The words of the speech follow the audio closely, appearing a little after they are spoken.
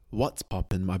What's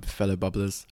poppin', my fellow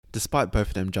bubblers? Despite both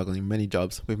of them juggling many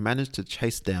jobs, we've managed to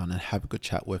chase down and have a good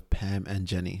chat with Pam and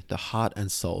Jenny, the heart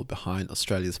and soul behind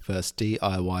Australia's first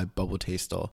DIY bubble tea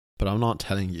store. But I'm not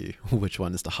telling you which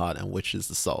one is the heart and which is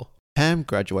the soul. Pam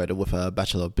graduated with a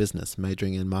Bachelor of Business,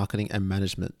 majoring in Marketing and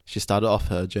Management. She started off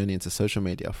her journey into social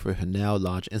media through her now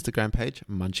large Instagram page,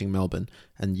 Munching Melbourne,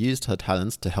 and used her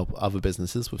talents to help other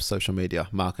businesses with social media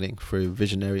marketing through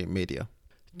Visionary Media.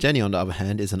 Jenny, on the other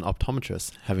hand, is an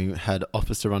optometrist, having had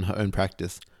offers to run her own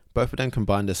practice. Both of them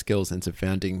combined their skills into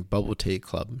founding Bubble Tea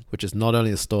Club, which is not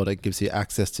only a store that gives you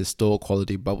access to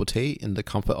store-quality bubble tea in the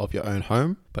comfort of your own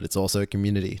home, but it's also a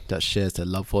community that shares their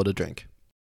love for the drink.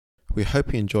 We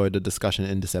hope you enjoyed the discussion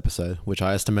in this episode, which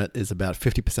I estimate is about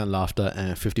 50% laughter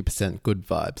and 50% good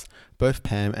vibes. Both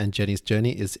Pam and Jenny's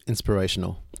journey is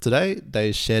inspirational. Today,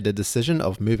 they share their decision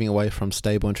of moving away from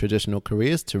stable and traditional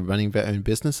careers to running their own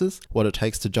businesses, what it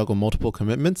takes to juggle multiple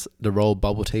commitments, the role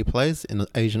bubble tea plays in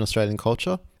Asian Australian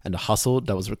culture, and the hustle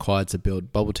that was required to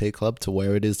build Bubble Tea Club to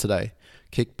where it is today.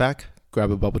 Kick back, grab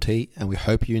a bubble tea, and we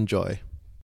hope you enjoy.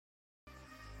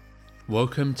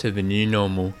 Welcome to The New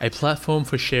Normal, a platform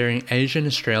for sharing Asian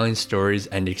Australian stories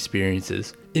and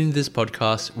experiences. In this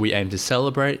podcast, we aim to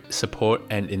celebrate, support,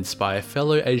 and inspire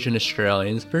fellow Asian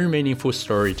Australians through meaningful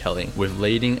storytelling with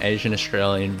leading Asian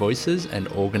Australian voices and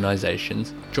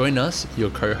organisations. Join us,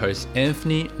 your co-hosts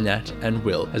Anthony, Nat, and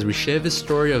Will, as we share the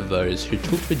story of those who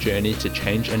took the journey to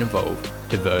change and evolve,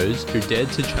 to those who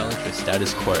dared to challenge the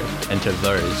status quo, and to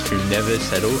those who never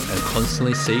settle and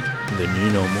constantly seek the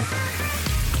new normal.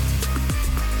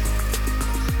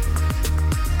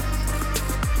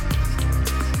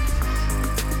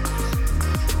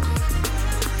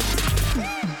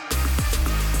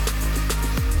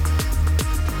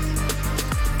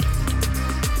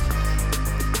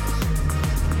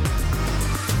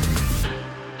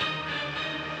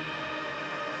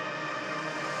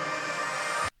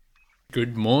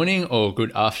 Good morning or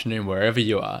good afternoon wherever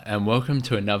you are, and welcome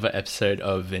to another episode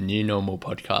of the New Normal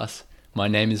podcast. My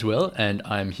name is Will and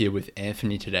I'm here with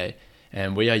Anthony today,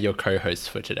 and we are your co-hosts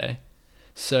for today.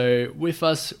 So with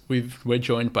us, we're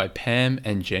joined by Pam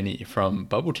and Jenny from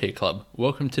Bubble Tea Club.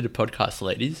 Welcome to the podcast,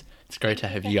 ladies. It's great to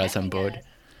have you guys on board.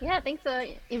 Yeah, thanks for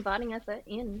inviting us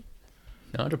in.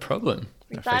 Not a problem.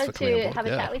 We're excited to have a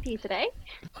chat with you today.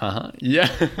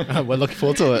 Yeah. We're looking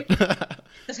forward to it.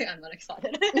 I'm not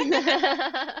excited.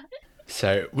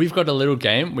 So we've got a little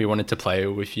game we wanted to play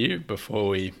with you before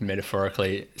we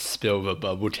metaphorically spill the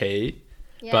bubble tea.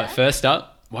 Yeah. But first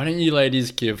up, why don't you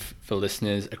ladies give the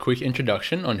listeners a quick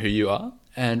introduction on who you are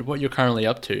and what you're currently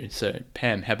up to. So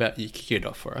Pam, how about you kick it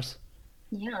off for us?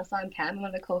 Yeah, so I'm Pam. I'm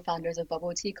one of the co-founders of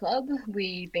Bubble Tea Club.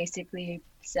 We basically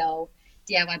sell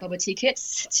DIY bubble tea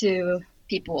kits to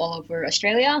people all over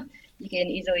Australia. You can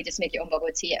easily just make your own bubble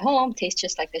tea at home, tastes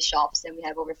just like the shops, and we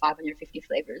have over 550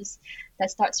 flavors.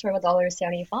 That starts from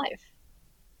 $1.75.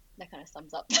 That kind of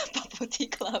sums up the Bubble Tea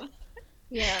Club.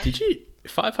 Yeah. Did you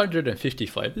 550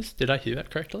 flavors? Did I hear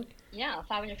that correctly? Yeah,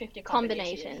 550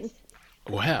 combinations.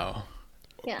 Wow.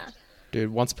 Yeah.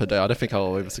 Dude, once per day, I don't think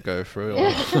I'll be able to go through.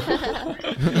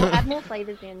 We'll add more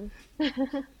flavors in.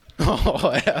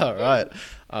 Oh, yeah, right.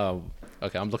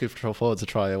 Okay, I'm looking forward to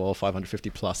try all 550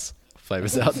 plus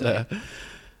flavors out there.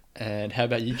 And how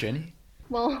about you, Jenny?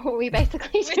 Well, we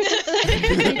basically do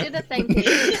the same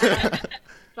thing.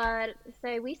 But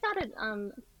so we started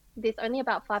this only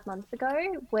about 5 months ago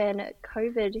when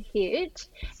COVID hit,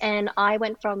 and I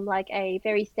went from like a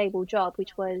very stable job,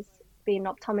 which was being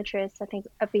an optometrist. I think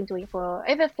I've been doing it for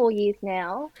over 4 years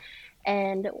now,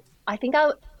 and I think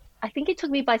it took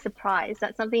me by surprise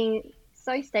that something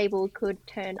so stable could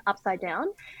turn upside down.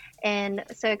 And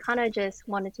so kind of just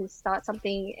wanted to start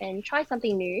something and try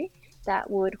something new that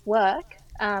would work,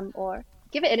 or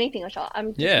give it anything a shot.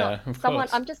 I'm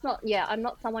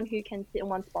not someone who can sit in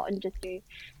one spot and just do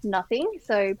nothing.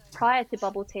 So prior to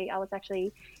bubble tea,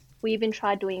 we even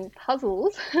tried doing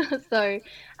puzzles. So,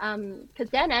 because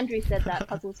Dan Andrews said that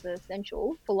puzzles were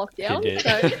essential for lockdown. He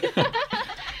did.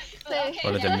 So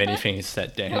one of the many things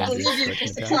that Dan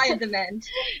Andrews supply and demand.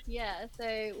 Yeah,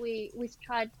 so we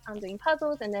tried doing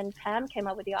puzzles, and then Pam came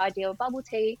up with the idea of bubble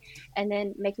tea and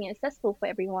then making it accessible for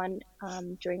everyone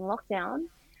during lockdown.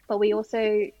 But we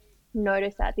also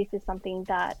noticed that this is something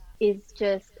that is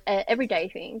just an everyday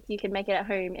thing. You can make it at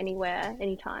home, anywhere,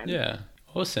 anytime. Yeah,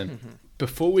 awesome. Mm-hmm.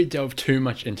 Before we delve too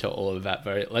much into all of that,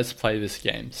 though, let's play this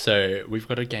game. So we've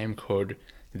got a game called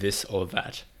This or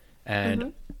That.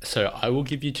 And so I will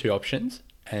give you two options,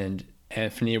 and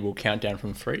Anthony will count down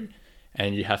from 3,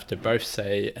 and you have to both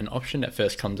say an option that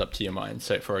first comes up to your mind.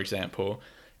 So, for example,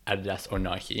 Adidas or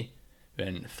Nike.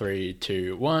 Then 3,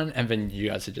 2, 1, and then you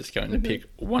guys are just going to pick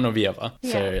one or the other.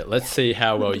 So let's see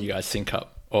how well you guys sync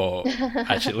up. Or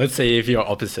actually, let's see if you're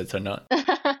opposites or not.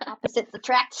 Opposites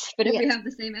attract, but if we have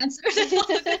the same answer, it's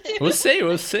all of it.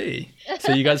 We'll see.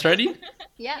 So you guys ready?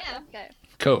 Yeah, let's go.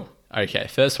 Cool. Okay,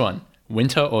 first one.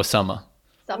 Winter or summer?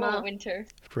 Summer. Oh, winter.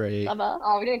 Great. Summer.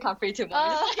 Oh, we didn't count 3, 2,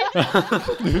 1.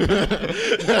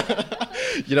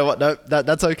 You know what? No,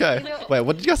 that's okay. Wait,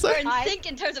 what did you guys We're say? in sync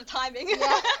in terms of timing.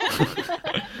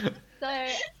 So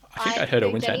I think I heard a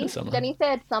winter and a summer. Jenny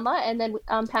said summer, and then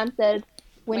Pam said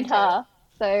winter.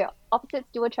 So opposites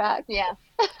do attract. Yeah.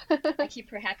 I keep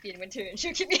her happy in winter, and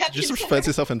she'll keep me happy. Did you just in refer to summer.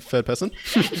 yourself in third person?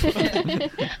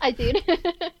 I did.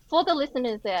 For the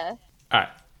listeners there. All right,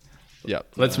 Yeah.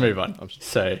 let's move on.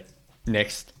 So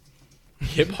next,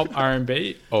 hip hop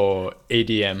R&B or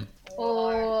EDM?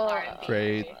 Or R&B.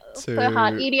 3, 2, So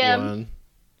hard. EDM. 1.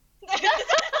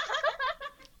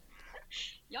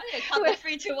 Y'all need to count the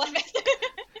 3, 2, 1 next.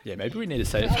 Yeah, maybe we need to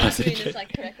say it I'm fast doing again. this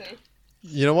like correctly.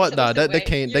 You know what? So Nah, what's the they way?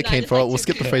 came You're not for it. just like We'll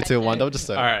skip the too 3, good 2, at 1. it. They'll just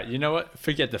say. All right, you know what?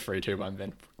 Forget the 3, 2, 1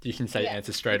 then. You can say Yeah.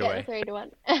 answer straight Yeah, away. 3 to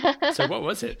 1. So what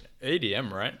was it?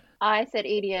 EDM, right? I said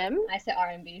EDM. I said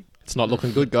R&B. It's not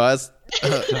looking good, guys. All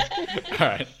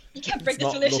right. You can't break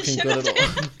It's this not looking relationship. good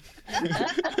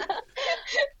at all.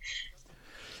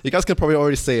 You guys can probably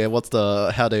already see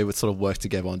how they would sort of work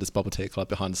together on this bubble tea club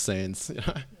behind the scenes. You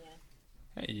know?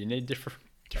 Hey, you need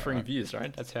differing views,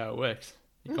 right? That's how it works.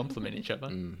 You complement each other.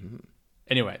 Mm-hmm.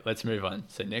 Anyway, let's move on.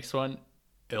 So next one,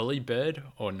 early bird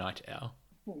or night owl?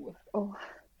 Ooh. Oh.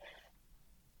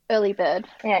 Early bird.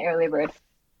 Yeah, early bird.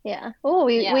 Yeah. Oh,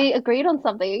 we agreed on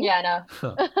something. Yeah, I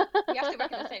know. We have to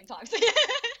work at the same time. So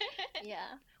Yeah.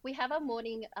 We have our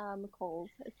morning calls,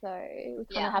 so we kind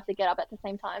Yeah. of have to get up at the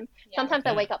same time. Yeah. Sometimes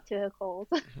I Yeah. wake up to her calls.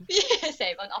 yeah,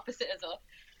 same. On opposite as well.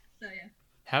 So yeah.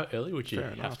 How early would you Fair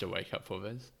have enough. to wake up for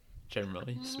those,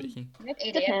 generally speaking? Maybe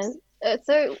 8 a.m. Depends.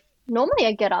 So normally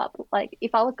I get up, like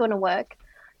if I was going to work,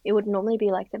 it would normally be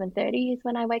like 7:30 is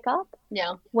when I wake up.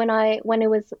 Yeah. When it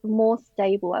was more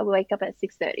stable, I would wake up at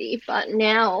 6:30. But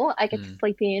now I get to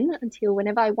sleep in until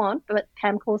whenever I want. But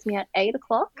Pam calls me at 8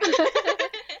 o'clock.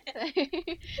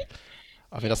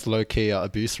 I think that's low key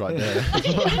abuse right there.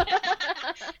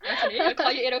 Actually, I'll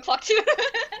call you 8 o'clock too.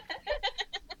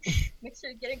 Make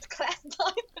sure you're getting to class in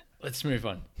time. Let's move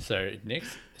on. So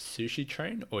next, sushi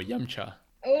train or yumcha?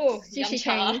 Oh, Sushi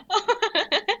yum cha.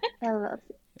 I love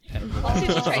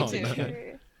Sushi train Oh,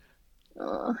 too. no.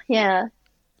 Oh, yeah.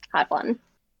 Hard one.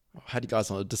 How do you guys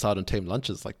decide on team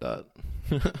lunches like that?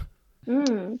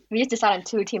 We just decide on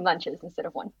 2 team lunches instead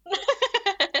of 1.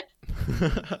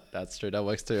 That's true. That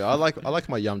works too. I like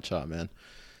my yum cha, man.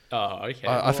 Oh, okay.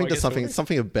 I think guess there's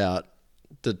something about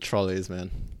the trolleys,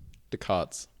 man. The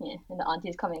carts. Yeah, and the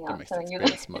auntie's coming That out. makes So the you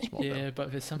experience much more Yeah, better.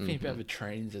 but there's something about the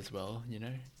trains as well, you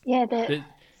know? Yeah, But the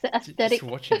aesthetic. just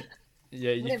watching it.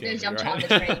 Yeah, you What if feel there's me, yum cha on right?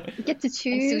 the train You get to and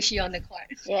choose. sushi on the cart?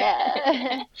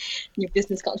 Yeah. New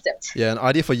business concept. Yeah, an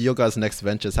idea for your guys' next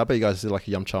ventures. How about you guys do like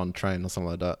a yum cha on the train or something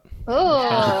like that?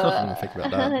 Oh. Think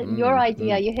about that. Your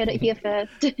idea. You heard it here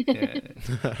first. Yeah.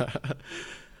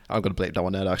 I'm gonna bleep that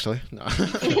one out actually. No.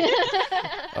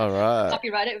 All right.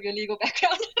 Copyright it with your legal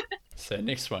background. So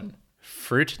next one,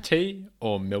 fruit tea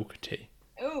or milk tea?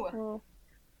 Ooh, Oh,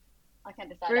 I can't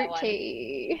decide that fruit one.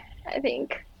 tea. I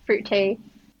think fruit tea.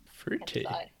 Fruit Can't tea.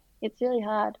 decide. It's really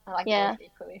hard. I like Yeah. both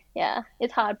equally. Yeah,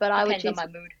 it's hard, but I would Depends choose.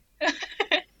 on my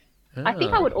mood. I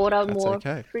think I would order That's more.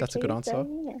 okay. Fruit That's a good tea, answer.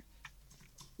 so,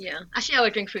 Yeah. Actually, I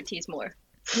would drink fruit teas more.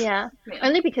 yeah. Yeah.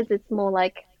 Only because it's more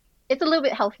like it's a little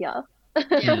bit healthier.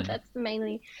 Yeah. That's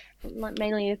mainly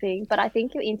the thing. But I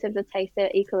think in terms of taste,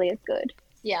 they're equally as good.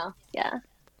 Yeah. Yeah.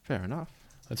 Fair enough.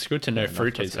 It's good to know Fair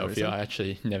fruit enough, tea's that's healthy. the I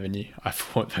actually never knew. I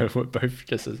thought they were both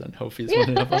just as unhealthy as one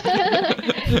another.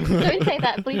 Don't say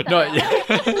that. Bleep that No, out.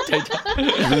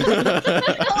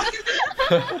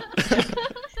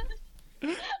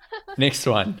 yeah. Next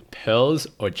one, pearls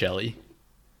or jelly?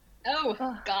 Oh,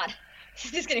 God.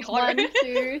 This is getting harder. 1,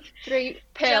 2, 3.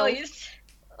 Pearls. Jellies.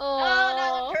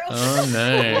 Oh. Oh,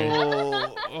 no, Oh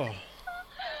no. Oh.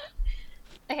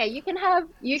 Okay, you can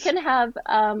have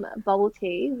bubble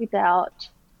tea without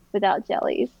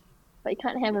jellies, but you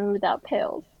can't have them without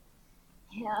pearls.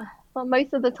 Yeah. Well,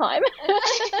 most of the time.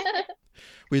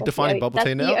 We're defining bubble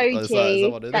tea now? That's the OG. Is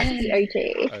that what it That's is? the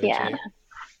OG. OG.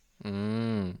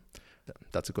 Yeah.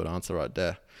 That's a good answer right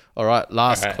there. All right,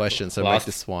 last All right, question. So last- make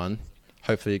this one.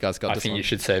 Hopefully you guys got I this think one. you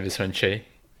should say this one, Chi.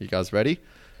 You guys ready?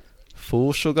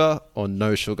 Full sugar or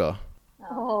no sugar?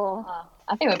 Oh.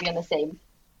 I think we'll be on the same.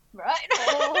 Right?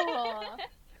 Oh.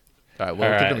 All right,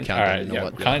 well, give them a countdown. You know yeah.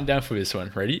 what? Yeah. Count down for this one.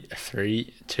 Ready?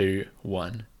 3, 2,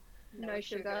 1. No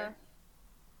sugar.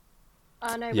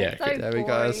 Oh no, Yeah, we're so There we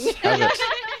boring. go. Have it.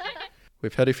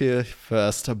 We've heard it here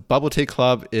first. A bubble tea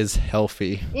club is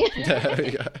healthy. There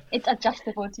we go. It's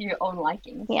adjustable to your own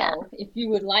liking. Yeah. So if you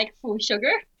would like full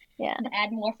sugar, Yeah.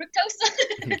 add more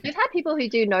fructose. We've had people who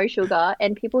do no sugar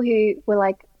and people who were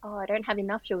like, oh, I don't have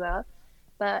enough sugar.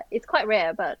 But it's quite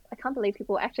rare, but I can't believe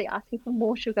people are actually asking for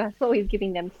more sugar. I thought we were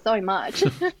giving them so much.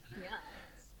 Yeah.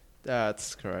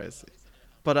 That's crazy.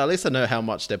 But at least I know how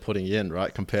much they're putting in,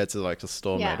 right? Compared to like the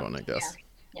store-made Yeah. one, I guess.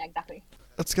 Yeah, exactly.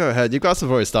 Let's go ahead. You guys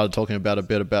have already started talking about a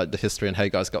bit about the history and how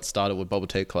you guys got started with Bubble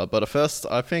Tea Club. But at first,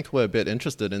 I think we're a bit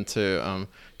interested into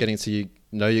getting to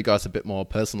know you guys a bit more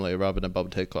personally rather than Bubble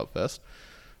Tea Club first.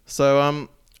 So,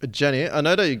 Jenny, I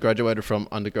know that you graduated from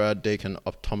undergrad Deakin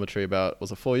Optometry about,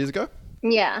 was it 4 years ago?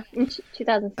 Yeah, in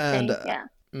 2016, And, yeah.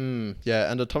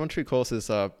 Yeah, and the optometry course is,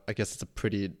 I guess it's a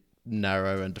pretty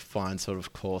narrow and defined sort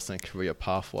of course and career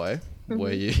pathway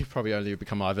where you probably only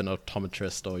become either an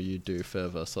optometrist or you do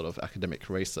further sort of academic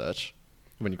research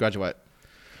when you graduate.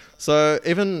 So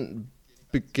even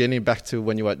beginning back to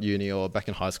when you were at uni or back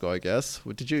in high school, I guess,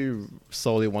 did you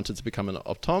solely wanted to become an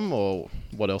optom or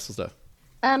what else was there?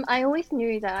 I always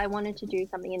knew that I wanted to do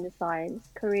something in the science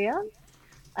career.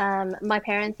 My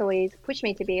parents always pushed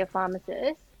me to be a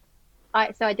pharmacist.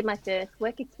 So I did my first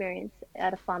work experience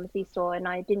at a pharmacy store, and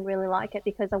I didn't really like it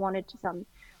because I wanted some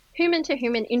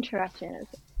human-to-human interactions.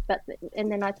 And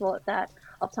then I thought that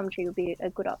optometry would be a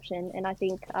good option, and I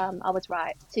think I was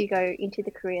right to go into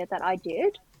the career that I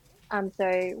did.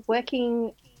 So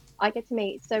working, I get to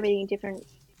meet so many different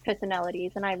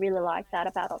personalities, and I really like that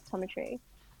about optometry.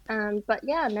 But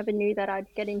yeah, I never knew that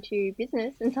I'd get into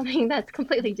business and something that's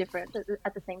completely different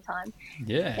at the same time.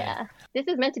 Yeah. Yeah, this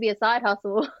is meant to be a side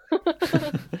hustle.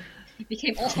 It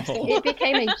became a hustle. It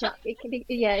became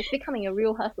it's becoming a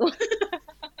real hustle.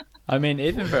 I mean,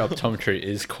 even though optometry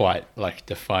is quite like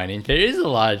defining, there is a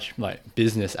large like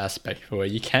business aspect where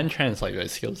you can translate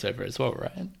those skills over as well,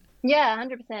 right? Yeah,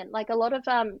 100%. Like a lot of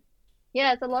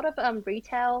it's a lot of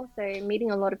retail, so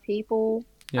meeting a lot of people.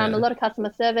 Yeah. A lot of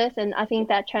customer service, and I think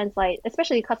that translates,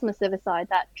 especially the customer service side,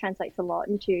 that translates a lot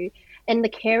and the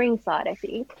caring side, I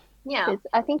think. Yeah. 'Cause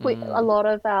I think a lot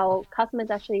of our customers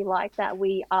actually like that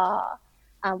we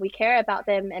care about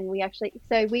them, and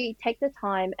so we take the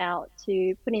time out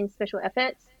to put in special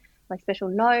efforts, like special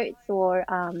notes, or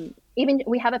even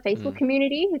we have a Facebook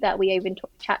community that we even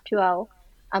chat to our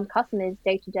customers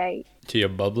day to day. To your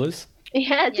bubblers?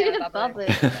 Yeah, to Yeah, the bubbler.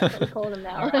 bubblers. That's what we call them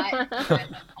now. All right.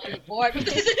 Are you bored with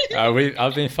this?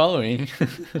 I've been following.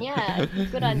 Yeah,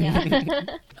 good on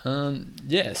you.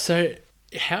 Yeah, so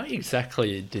how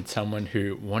exactly did someone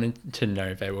who wanted to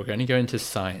know they were going to go into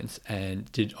science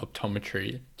and did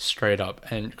optometry straight up,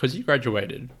 and because you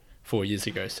graduated 4 years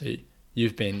ago, so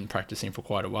you've been practicing for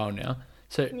quite a while now.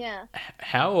 So Yeah.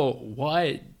 how or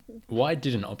why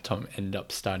did an optom end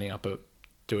up starting up a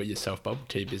do-it-yourself bubble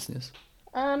tea business?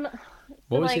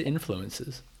 What was the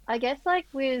influences? I guess like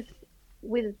with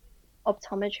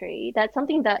optometry, that's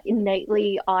something that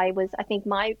innately I think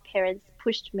my parents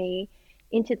pushed me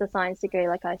into the science degree,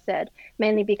 like I said,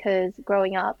 mainly because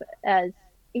growing up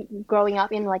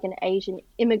in like an Asian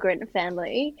immigrant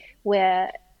family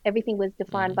where everything was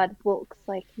defined by the books,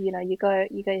 like, you know, you go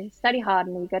study hard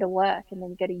and then you go to work and then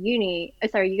you go to uni.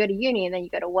 You go to uni and then you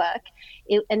go to work.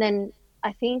 And then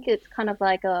I think it's kind of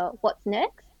like what's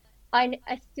next?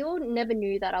 I still never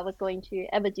knew that I was going to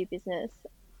ever do business.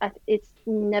 It's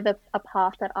never a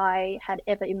path that I had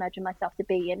ever imagined myself to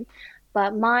be in.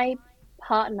 But my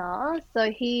partner,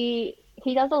 so he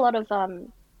does a lot of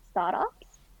startups,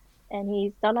 and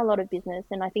he's done a lot of business,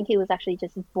 and I think he was actually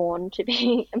just born to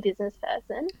be a business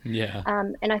person. Yeah.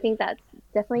 And I think that's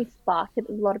definitely sparked a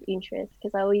lot of interest,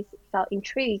 because I always felt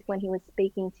intrigued when he was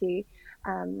speaking to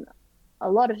a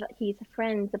lot of his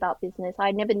friends about business.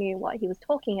 I never knew what he was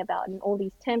talking about, and all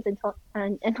these terms and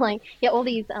all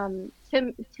these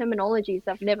terminologies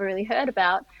I've never really heard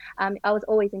about. I was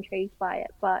always intrigued by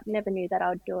it, but never knew that I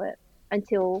would do it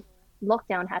until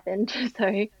lockdown happened.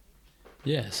 So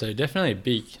Yeah, so definitely a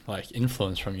big like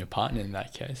influence from your partner in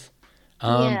that case.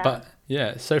 Yeah. But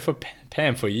yeah, so for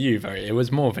Pam, for you, it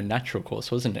was more of a natural course,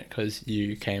 wasn't it? Because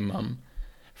you came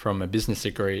from a business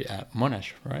degree at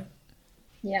Monash, right?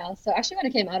 Yeah, so actually when I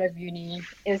came out of uni,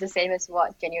 it was the same as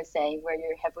what Jenny was saying, where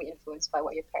you're heavily influenced by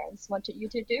what your parents wanted you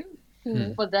to do.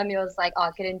 For them, it was like,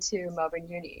 get into Melbourne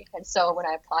Uni. And so when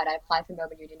I applied for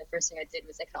Melbourne Uni, and the first thing I did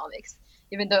was economics.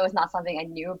 Even though it was not something I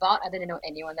knew about, I didn't know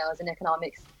anyone that was in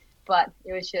economics. But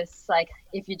it was just like,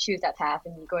 if you choose that path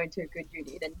and you go into a good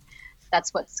uni, then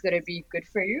that's what's going to be good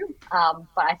for you.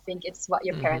 But I think it's what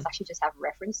your parents actually just have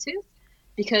reference to.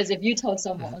 Because if you told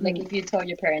someone, like if you told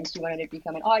your parents you wanted to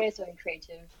become an artist or a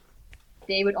creative,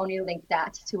 they would only link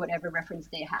that to whatever reference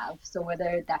they have. So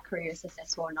whether that career is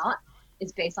successful or not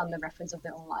is based on the reference of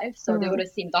their own life. So they would have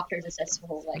seen doctors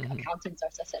successful, like accountants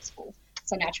are successful.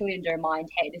 So naturally in their mind,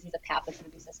 hey, this is a path that's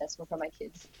going to be successful for my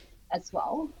kids as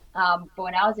well. But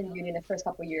when I was in uni the first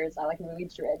couple of years, I like really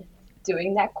dread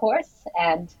doing that course.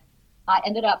 And I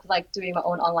ended up like doing my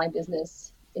own online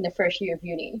business in the first year of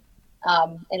uni.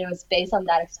 And it was based on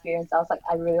that experience. I was like,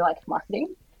 I really like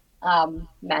marketing,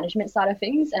 management side of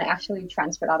things, and I actually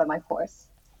transferred out of my course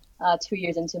 2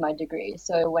 years into my degree.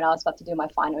 So when I was about to do my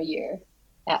final year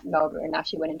at Melbourne, I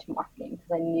actually went into marketing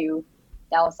because I knew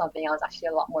that was something I was actually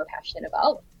a lot more passionate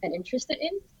about and interested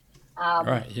in.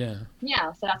 Right, yeah.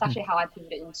 Yeah, so that's actually how I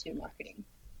pivoted into marketing.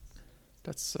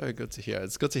 That's so good to hear.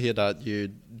 It's good to hear that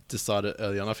you decided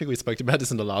early on. I think we spoke about this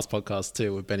in the last podcast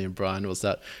too with Benny and Brian, was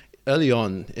that early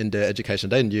on in their education,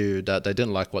 they knew that they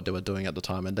didn't like what they were doing at the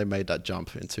time, and they made that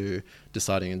jump into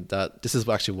deciding that this is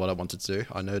actually what I wanted to do.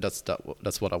 I know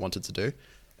that's what I wanted to do,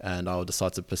 and I'll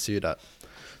decide to pursue that.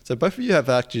 So both of you have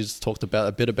actually just talked about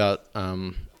a bit about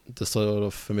the sort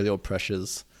of familial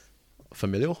pressures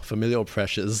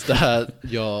that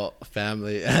your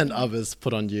family and others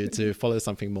put on you to follow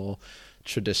something more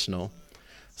traditional.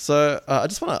 So I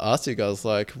just want to ask you guys,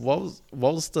 like, what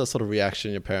was the sort of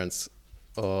reaction your parents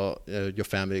or your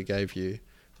family gave you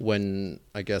when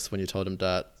you told them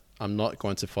that I'm not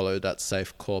going to follow that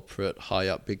safe corporate high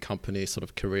up big company sort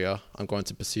of career, I'm going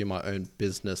to pursue my own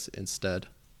business instead?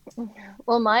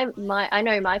 Well, I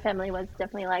know my family was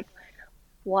definitely like,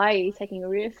 why are you taking a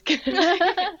risk?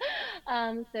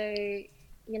 So,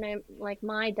 like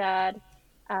my dad,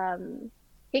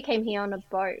 he came here on a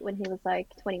boat when he was like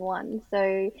 21.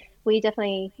 So we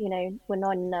definitely, were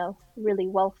not in a really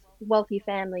wealthy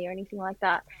family or anything like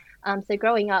that. So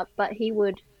growing up, but he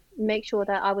would make sure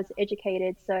that I was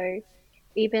educated. So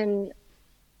even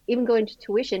going to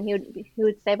tuition, he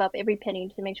would save up every penny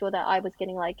to make sure that I was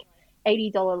getting like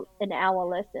 $80 an hour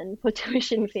lesson for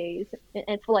tuition fees,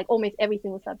 and for like almost every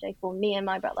single subject for me and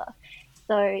my brother.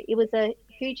 So it was a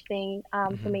huge thing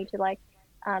for me to like.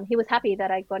 He was happy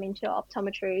that I got into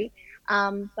optometry,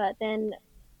 but then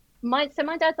my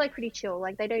dad's like pretty chill.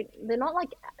 Like they're not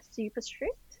like super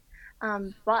strict,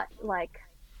 but like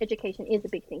education is a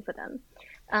big thing for them.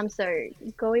 So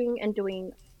going and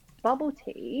doing bubble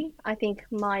tea, I think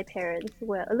my parents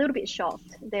were a little bit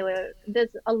shocked.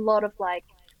 There's a lot of like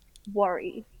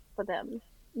worry for them.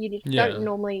 You don't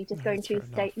normally just go into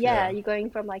you're going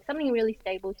from like something really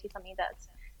stable to something that's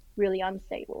really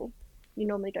unstable. You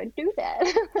normally don't do that.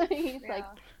 He's like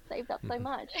saved up so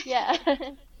much. Yeah.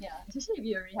 Especially if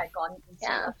you already had gone into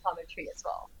optometry as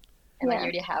well, and like you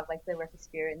already have like the work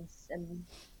experience and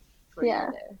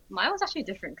there. Mine was actually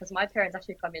different because my parents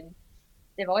actually come in,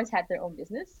 they've always had their own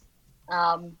business.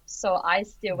 So I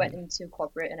still went into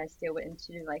corporate, and I still went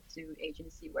into like do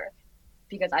agency work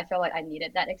because I felt like I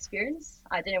needed that experience.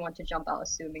 I didn't want to jump out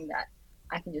assuming that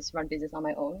I can just run business on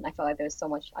my own. I felt like there was so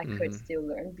much I could still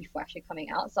learn before actually coming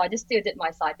out. So I just still did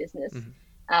my side business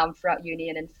throughout uni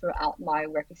and then throughout my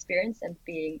work experience and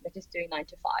just doing 9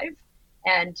 to 5.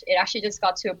 And it actually just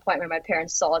got to a point where my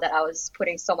parents saw that I was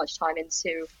putting so much time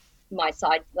into my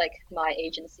side, like my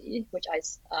agency, which I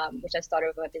started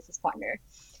with my business partner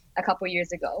a couple of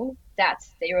years ago, that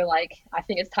they were like, I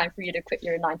think it's time for you to quit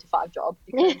your 9 to 5 job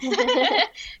because,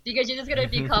 because you're just going to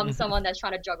become someone that's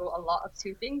trying to juggle a lot of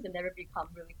two things and never become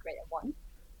really great at one.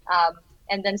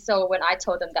 And then so when I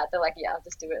told them that, they're like, yeah,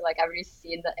 just do it. Like, I've already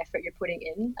seen the effort you're putting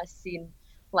in. I've seen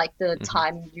like the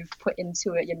time you've put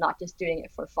into it. You're not just doing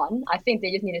it for fun. I think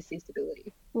they just need to see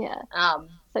stability. Yeah.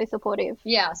 So supportive.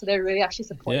 Yeah. So they're really actually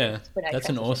supportive. Yeah. That's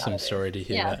an awesome story to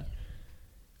hear that.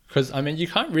 Because, I mean, you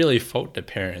can't really fault the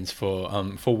parents for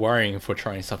worrying, for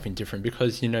trying something different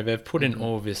because, they've put in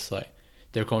all this, like,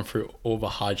 they've gone through all the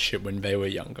hardship when they were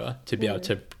younger to be able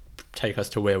to take us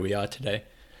to where we are today.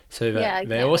 So that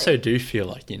they also do feel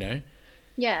like,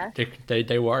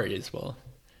 they worry as well.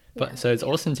 But so it's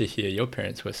awesome to hear your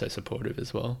parents were so supportive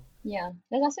as well. Yeah,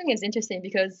 that's something that's interesting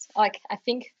because, like, I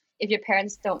think if your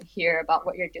parents don't hear about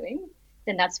what you're doing,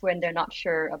 then that's when they're not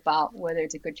sure about whether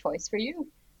it's a good choice for you.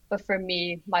 But for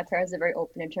me, my parents are very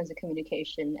open in terms of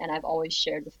communication, and I've always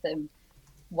shared with them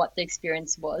what the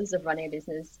experience was of running a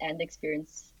business and the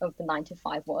experience of the 9 to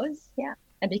 5 was. Yeah.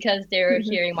 And because they're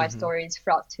hearing my stories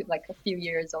throughout like a few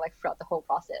years or like throughout the whole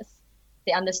process,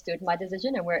 they understood my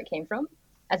decision and where it came from,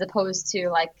 as opposed to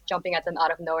like jumping at them out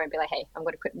of nowhere and be like, hey, I'm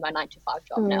going to quit my 9 to 5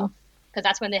 job now. Because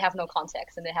that's when they have no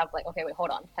context and they have like, okay, wait, hold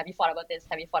on. Have you thought about this?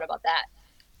 Have you thought about that?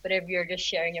 But if you're just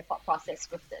sharing your thought process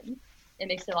with them, it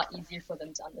makes it a lot easier for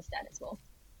them to understand as well.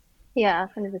 Yeah,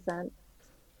 100%.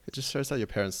 It just shows that your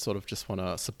parents sort of just want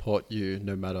to support you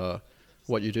no matter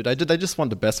what you do. They just want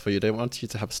the best for you. They want you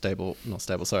to have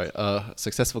a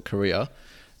successful career.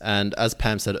 And as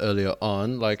Pam said earlier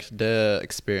on, like their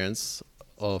experience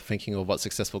of thinking of what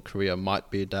successful career might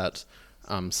be that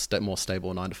more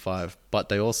stable 9 to 5, but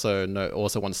they also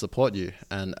want to support you.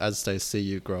 And as they see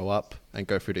you grow up and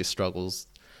go through these struggles,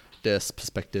 their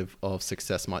perspective of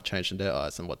success might change in their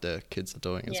eyes and what their kids are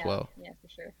doing as well. Yeah, for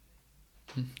sure.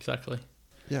 Exactly.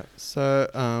 Yeah. So,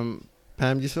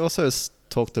 Pam, you also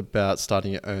talked about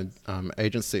starting your own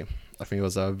agency. I think it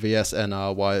was a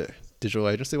VSNRY digital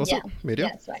agency, was it? Media?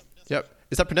 Yeah, that's right. Yep.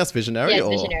 Is that pronounced visionary? Yeah,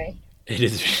 it's visionary. It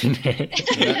is visionary.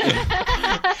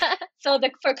 So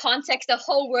for context, the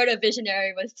whole word of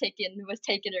visionary was taken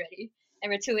already. And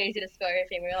we're too lazy to spell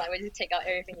everything. We're like, we just take out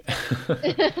everything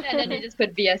again. And then you just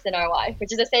put VSNRY,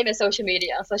 which is the same as social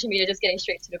media. Social media, just getting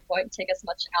straight to the point, take as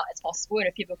much out as possible. And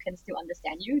if people can still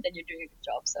understand you, then you're doing a good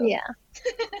job. So Yeah.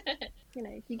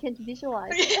 If you can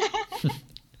visualize.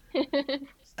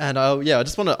 And I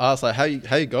just want to ask, like, how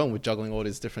you going with juggling all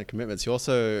these different commitments? You're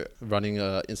also running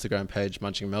an Instagram page,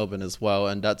 Munching Melbourne, as well,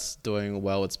 and that's doing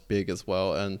well. It's big as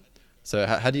well. And so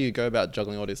how do you go about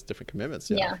juggling all these different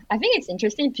commitments? Yeah, I think it's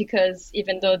interesting because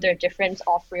even though they're different,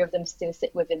 all three of them still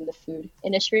sit within the food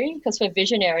industry. Because for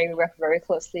Visionary, we work very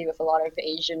closely with a lot of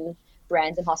Asian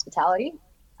brands and hospitality.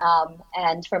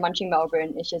 And for Munching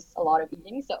Melbourne, it's just a lot of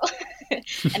eating. So,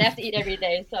 and I have to eat every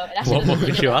day. So what more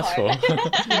could you ask for?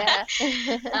 Yeah.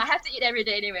 I have to eat every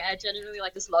day anyway. I generally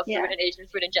just love food and Asian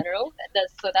food in general.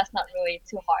 So that's not really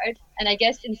too hard. And I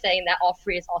guess in saying that, all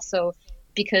three is also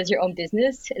because your own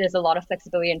business, there's a lot of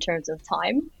flexibility in terms of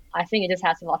time. I think it just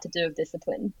has a lot to do with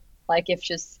discipline. Like and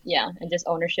just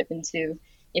ownership into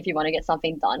if you want to get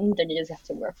something done, then you just have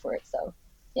to work for it. So,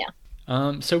 yeah.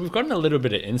 So we've gotten a little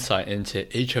bit of insight into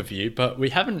each of you, but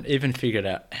we haven't even figured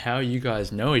out how you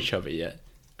guys know each other yet,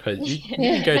 because you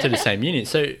didn't go to the same uni.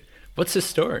 So what's the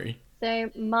story? So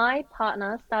my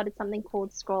partner started something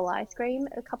called Scroll Ice Cream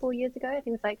a couple of years ago. I think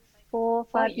it was like 4 or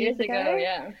 5 years ago.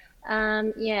 Yeah.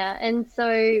 And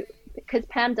so because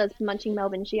Pam does Munching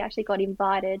Melbourne, she actually got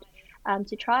invited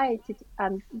to try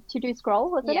to do Scroll,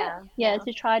 wasn't it? Yeah,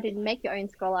 to try to make your own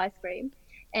Scroll ice cream.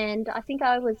 And I think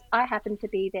I happened to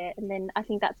be there, and then I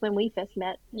think that's when we first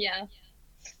met. Yeah.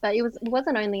 But it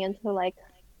wasn't only until like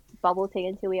bubble tea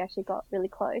until we actually got really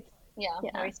close. Yeah.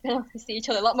 We see each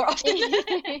other a lot more often.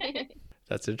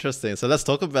 That's interesting. So let's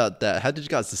talk about that. How did you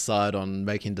guys decide on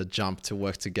making the jump to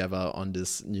work together on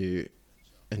this new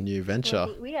venture?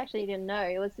 Well, we actually didn't know.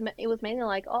 It was mainly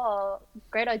like, oh,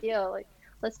 great idea. Like,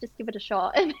 let's just give it a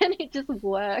shot, and then it just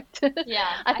worked.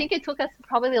 Yeah. I think it took us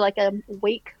probably like a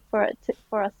week for us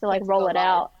to like roll it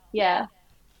out. Yeah.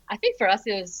 I think for us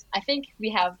I think we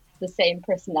have the same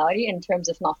personality in terms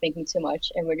of not thinking too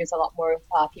much, and we're just a lot more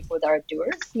people that are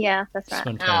doers. Yeah, that's right.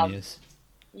 Spontaneous.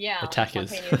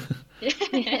 Attackers.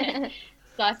 Spontaneous.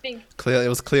 So I think it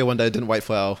was clear when they didn't wait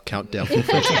for our countdown from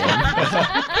 3 to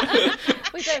 1.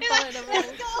 We don't follow the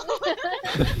rules.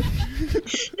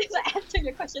 Did I answer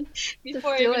your question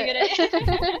before you get it?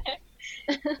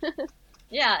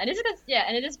 And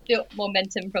it just built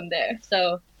momentum from there.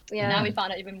 So now we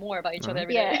found out even more about each other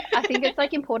every day. I think it's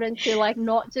like important to like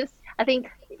not just. I think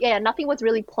nothing was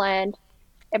really planned.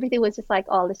 Everything was just like,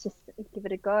 oh, let's just give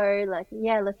it a go. Like,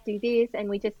 let's do this, and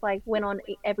we just like went on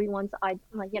everyone's our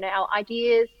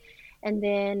ideas, and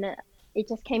then it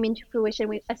just came into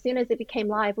fruition. As soon as it became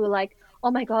live, we were like,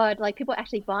 oh my god, like people are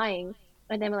actually buying,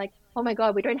 and then we're like, oh my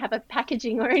god, we don't have a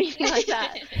packaging or anything like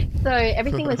that. So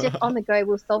everything was just on the go. We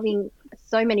were solving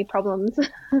so many problems. As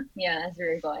we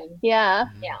were going. Yeah.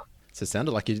 So it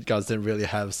sounded like you guys didn't really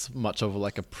have much of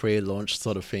like a pre-launch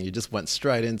sort of thing. You just went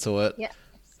straight into it. Yeah.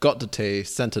 Got the tea,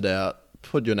 sent it out,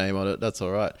 put your name on it. That's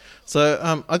all right.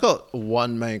 So I got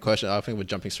one main question. I think we're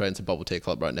jumping straight into Bubble Tea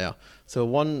Club right now. So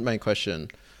one main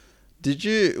question. Would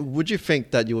you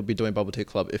think that you would be doing Bubble Tea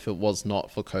Club if it was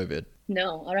not for COVID?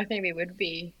 No, I don't think we would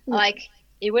be. Like,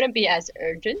 it wouldn't be as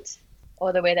urgent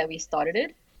or the way that we started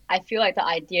it. I feel like the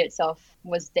idea itself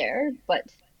was there, but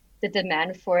the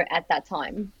demand for it at that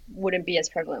time wouldn't be as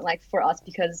prevalent. Like for us,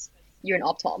 because you're an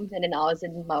Optom, and then I was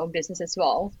in my own business as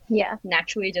well. Yeah.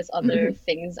 Naturally, just other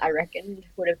things I reckon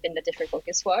would have been the different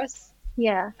focus for us.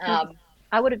 Yeah.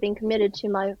 I would have been committed to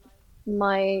my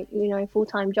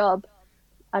full-time job.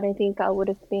 I don't think I would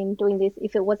have been doing this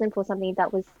if it wasn't for something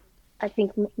that was. I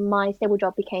think my stable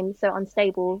job became so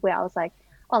unstable where I was like,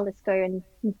 oh, let's go and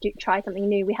try something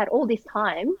new. We had all this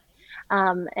time,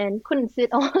 and couldn't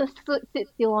sit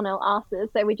still on our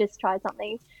asses, so we just tried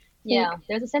something. Yeah,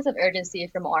 there's a sense of urgency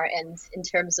from our end in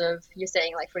terms of, you're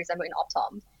saying, like, for example, in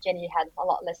Optom, Jenny had a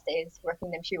lot less days working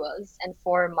than she was. And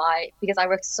because I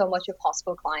worked so much with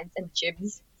hospital clients and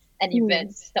gyms and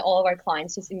events that all of our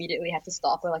clients just immediately had to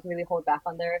stop or like really hold back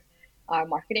on their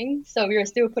marketing. So we were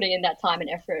still putting in that time and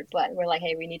effort, but we're like,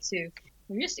 hey, we're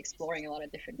just exploring a lot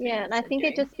of different things. Yeah, and I think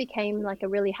it just became like a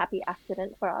really happy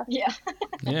accident for us. Yeah.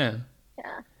 Yeah.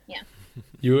 Yeah.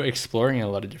 You were exploring a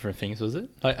lot of different things, was it?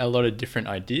 Like a lot of different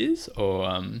ideas, or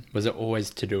was it always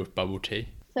to do with bubble tea?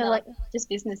 So No, like, just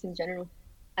business in general,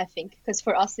 I think, because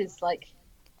for us it's like,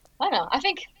 I don't know, I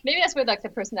think maybe that's where like the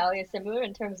personality is similar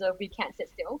in terms of we can't sit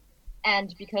still,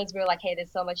 and because we're like, hey,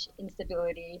 there's so much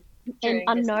instability and during this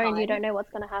unknown, you time. don't know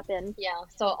what's going to happen. Yeah,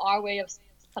 so our way of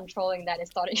controlling that is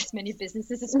starting as many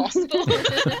businesses as possible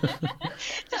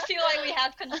to feel like we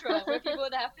have control. We're people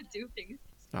that have to do things.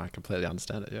 I completely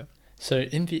understand it, yeah. So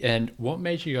in the end, what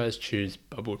made you guys choose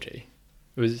bubble tea?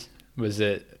 Was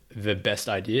it the best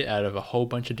idea out of a whole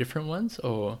bunch of different ones,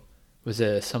 or was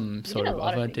there some sort did a of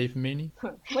lot of other things. deeper meaning?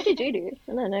 What did you do?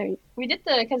 I don't know. We did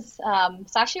because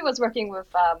Sashi was working with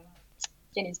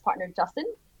Jenny's partner Justin,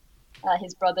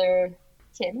 his brother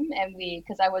Tim, and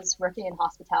because I was working in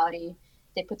hospitality,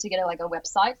 they put together like a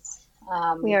website.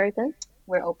 We are open.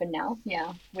 We're open now,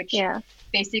 yeah, which Yeah.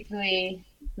 basically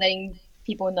letting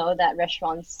people know that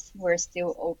restaurants were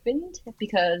still opened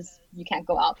because you can't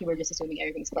go out. People are just assuming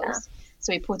everything's closed.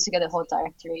 So we put together a whole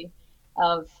directory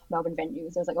of Melbourne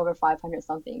venues. There was like over 500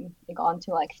 something. They got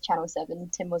onto like Channel 7.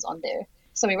 Tim was on there.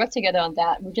 So we worked together on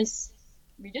that. We just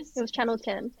It was Channel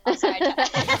 10. oh, sorry,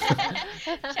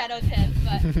 Channel 10.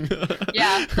 But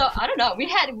yeah, so I don't know.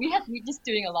 We just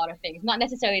doing a lot of things, not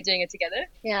necessarily doing it together.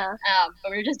 Yeah.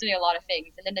 But we were just doing a lot of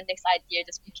things. And then the next idea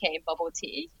just became bubble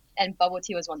tea. And bubble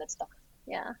tea was one that stuck.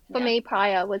 Yeah. For Yeah. me,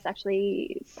 prior was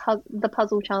actually the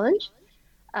puzzle challenge.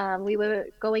 We were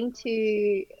going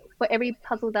to, for every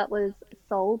puzzle that was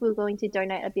sold, we were going to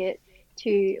donate a bit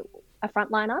to a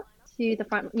frontliner,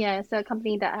 so a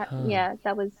company that,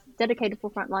 that was dedicated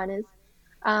for frontliners.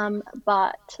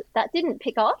 But that didn't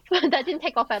pick up. That didn't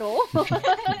take off at all.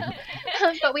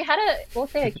 But we had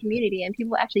also a community and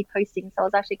people were actually posting, so I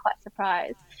was actually quite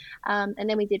surprised. And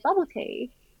then we did bubble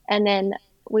tea, and then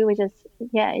we were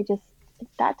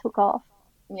that took off.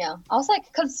 Yeah, I was like,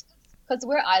 because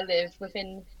where I live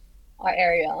within our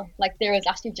area, like there was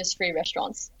actually just free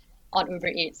restaurants on Uber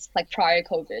Eats, like prior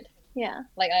COVID. Yeah.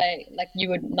 Like you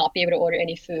would not be able to order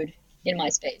any food in my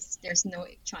space. There's no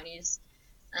Chinese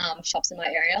shops in my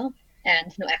area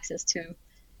and no access to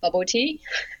bubble tea.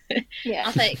 I Yeah.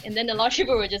 was like, and then a lot of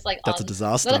people were just like, That's a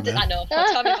disaster, Well, man. I know.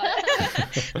 Tell me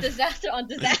about it. Disaster on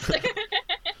disaster.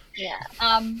 Yeah.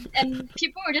 And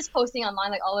people were just posting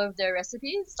online like all of their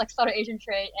recipes, like Starter Asian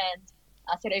Trade and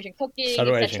Starter Asian Cooking,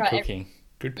 Subtle Asian etc. cooking.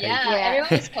 Good page. Yeah, Yeah. everyone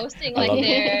was posting I like love it.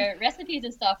 their recipes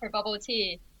and stuff for bubble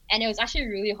tea, and it was actually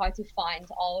really hard to find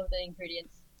all of the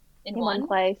ingredients in one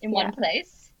place. one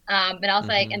place. And I was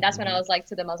like, and that's when I was like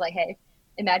to them, I was like, hey,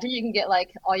 imagine you can get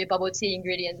like all your bubble tea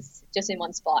ingredients just in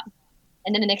one spot,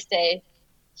 and then the next day,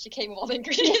 she came with all the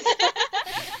ingredients,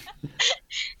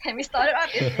 and we started our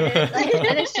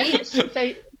business. And then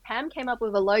so Pam came up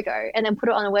with a logo and then put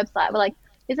it on a website. We're like,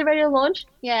 is it ready to launch?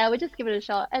 Yeah, we'll just give it a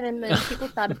shot. And then people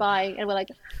started buying and we're like,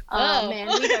 oh man,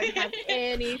 we don't have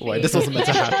anything. Wait, this wasn't meant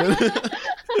to happen.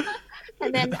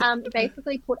 And then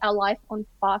basically put our life on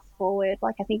fast forward.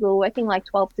 Like I think we were working like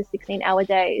 12 to 16-hour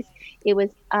days. It was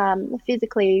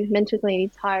physically,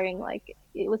 mentally tiring. Like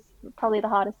it was probably the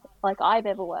hardest like I've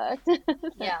ever worked. Yeah,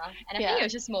 and I Yeah. think it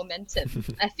was just momentum.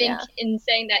 I think in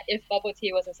saying that if bubble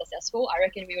tea wasn't successful, I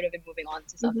reckon we would have been moving on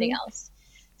to something else.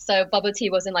 So bubble tea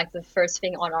wasn't like the first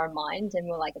thing on our mind, and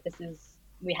we're like, this is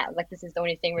the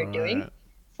only thing we're doing. Right.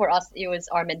 For us, it was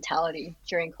our mentality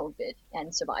during COVID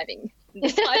and surviving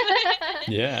this time.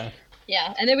 Yeah.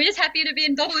 Yeah, and then we're just happy to be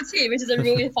in bubble tea, which is a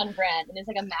really fun brand, and it's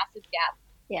like a massive gap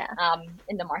Yeah.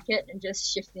 in the market, and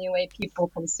just shifting the way people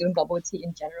consume bubble tea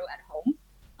in general at home.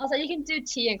 I was like, you can do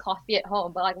tea and coffee at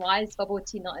home, but like, why is bubble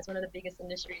tea not? It's one of the biggest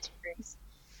industries for drinks,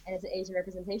 and it's an Asian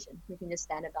representation. We can just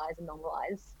standardize and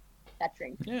normalize that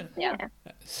drink. Yeah. Yeah.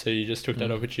 So you just took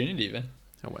that opportunity then.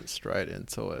 I went straight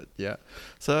into it, yeah.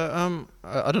 So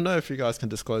I don't know if you guys can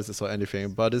disclose this or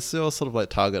anything, but is your sort of like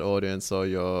target audience or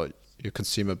your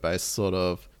consumer base sort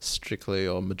of strictly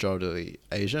or majority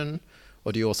Asian,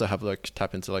 or do you also have like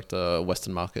tap into like the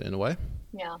Western market in a way?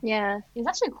 Yeah. Yeah. It's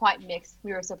actually quite mixed.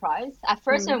 We were surprised at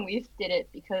first when we did it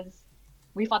because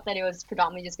we thought that it was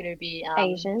predominantly just going to be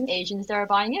Asians that were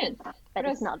buying it. But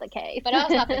it's not the case. But that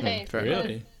was not the case. Fair enough.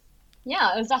 Really?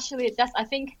 Yeah, it was actually I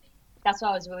think that's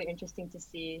why it was really interesting to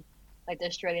see like the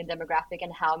Australian demographic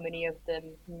and how many of them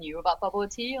knew about bubble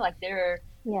tea. Like they're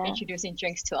Yeah. introducing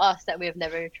drinks to us that we have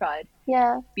never tried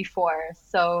Yeah. before.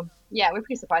 So yeah, we're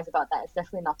pretty surprised about that. It's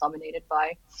definitely not dominated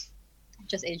by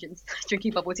just Asians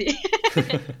drinking bubble tea.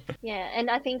 Yeah, and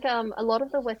I think a lot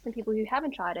of the Western people who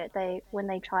haven't tried it, when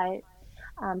they try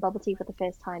bubble tea for the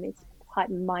first time, it's quite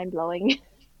mind blowing.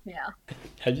 Yeah.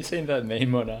 Have you seen that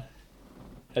meme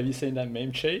have you seen that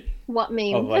meme sheet What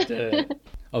meme? of like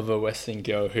of a Western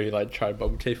girl who like tried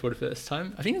bubble tea for the first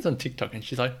time? I think it's on TikTok, and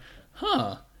she's like,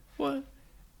 what?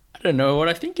 I don't know what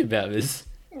I think about this.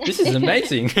 This is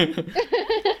amazing.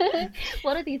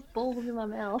 What are these balls in my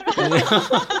mouth?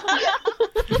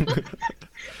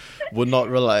 Would not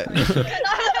relate.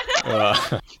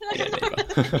 Yeah, there you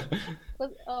go.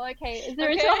 Oh, okay. Is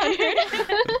there Okay. a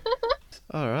 200?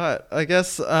 All right. I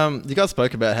guess you guys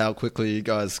spoke about how quickly you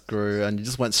guys grew and you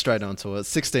just went straight onto it.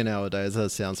 16-hour days, that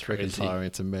sounds freaking Crazy.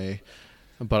 tiring to me.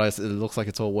 But it looks like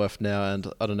it's all worth now, and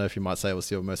I don't know if you might say it was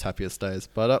your most happiest days,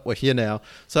 but we're here now.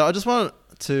 So I just want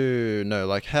to know,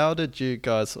 like, how did you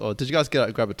guys, or did you guys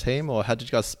grab a team, or how did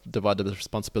you guys divide the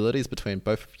responsibilities between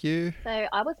both of you? So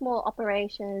I was more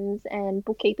operations and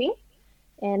bookkeeping,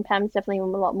 and Pam's definitely a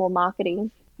lot more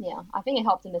marketing. Yeah, I think it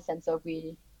helped in the sense of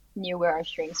we knew where our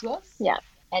strengths was. Yeah.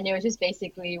 And it was just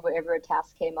basically wherever a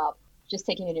task came up, just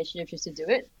taking initiative just to do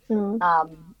it. Mm.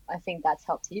 I think that's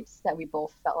helped heaps, that we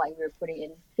both felt like we were putting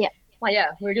in. Yeah. Well,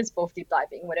 yeah, we were just both deep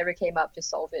diving. Whatever came up, just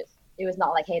solve it. It was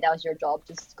not like, hey, that was your job,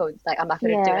 just go, like, I'm not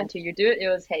going to do Yeah. it until you do it. It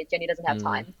was, hey, Jenny doesn't have Mm.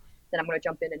 time, then I'm going to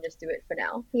jump in and just do it for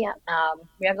now. Yeah.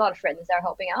 We have a lot of friends that are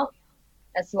helping out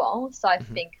as well. So I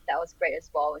Mhm. think that was great as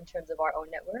well in terms of our own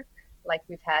network. Like,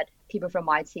 we've had people from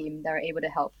my team that are able to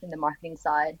help in the marketing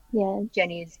side. Yeah.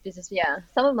 Jenny's business, yeah.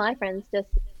 Some of my friends just,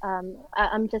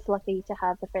 I'm just lucky to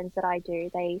have the friends that I do.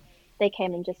 They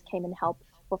came and helped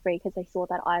for free because they saw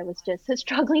that I was just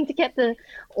struggling to get the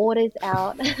orders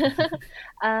out.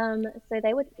 So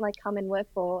they would like come and work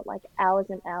for like hours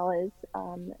and hours,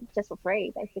 just for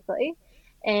free, basically.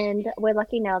 And we're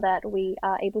lucky now that we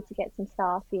are able to get some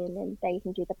staff in and they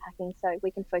can do the packing, so we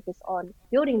can focus on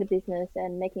building the business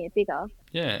and making it bigger.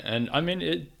 Yeah, and I mean,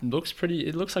 it looks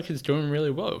like it's doing really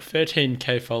well.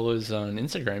 13K followers on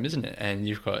Instagram, isn't it? And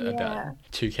you've got about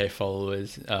 2K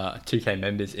followers, 2K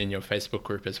members in your Facebook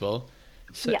group as well.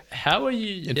 So Yeah. how are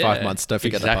you... In 5 months, don't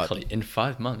forget that part. Exactly, in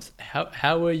 5 months.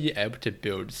 How were you able to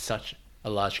build such a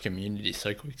large community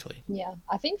so quickly? Yeah,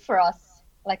 I think for us,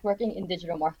 like working in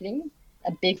digital marketing,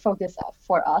 a big focus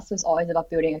for us was always about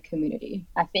building a community.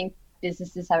 I think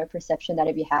businesses have a perception that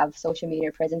if you have social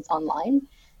media presence online,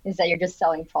 is that you're just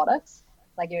selling products.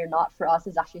 Like, you're not. For us,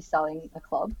 is actually selling a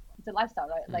club. It's a lifestyle,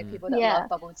 right? Like, people that Yeah. love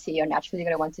bubble tea are naturally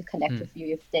going to want to connect with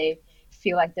you if they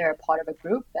feel like they're a part of a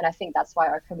group. And I think that's why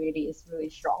our community is really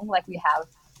strong. Like, we have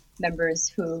members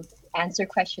who answer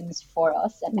questions for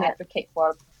us and advocate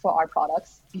for our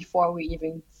products before we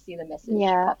even see the message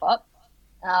pop up.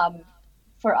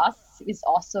 For us, is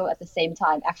also at the same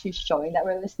time actually showing that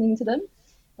we're listening to them.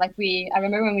 Like, I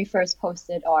remember when we first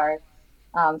posted our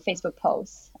Facebook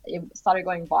posts, it started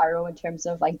going viral in terms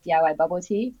of like DIY bubble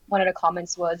tea. One of the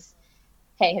comments was,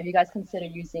 hey, have you guys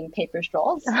considered using paper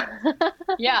straws?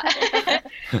 Yeah.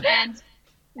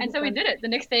 And so we did it. The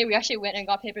next day we actually went and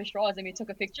got paper straws and we took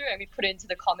a picture and we put it into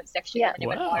the comment section, and it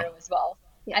went Wow. viral as well.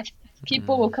 Yeah.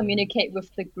 People will communicate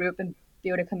with the group and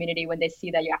build a community when they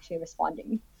see that you're actually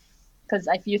responding. Because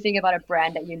if you think about a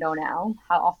brand that you know now,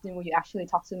 how often will you actually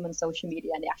talk to them on social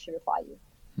media and they actually reply you?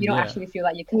 You don't Yeah. actually feel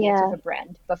like you connect Yeah. with a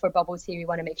brand. But for bubble tea, we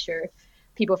want to make sure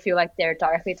people feel like they're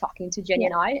directly talking to Jenny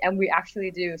and I, and we actually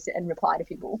do sit and reply to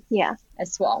people Yeah.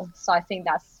 as well. So I think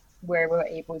that's where we're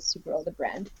able to grow the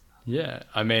brand. Yeah,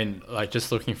 I mean, like,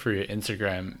 just looking through your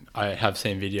Instagram, I have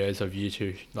seen videos of you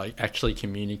two like actually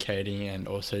communicating and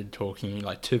also talking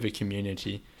like to the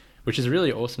community, which is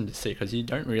really awesome to see because you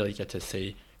don't really get to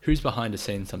see who's behind the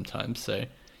scenes sometimes, so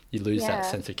you lose that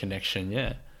sense of connection.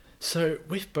 Yeah. So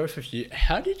with both of you,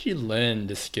 how did you learn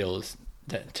the skills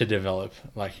to develop,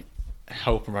 like,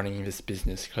 help running this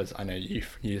business? Because I know you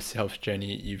yourself,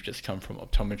 Jenny, you've just come from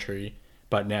optometry,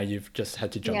 but now you've just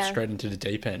had to jump straight into the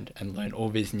deep end and learn all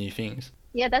these new things.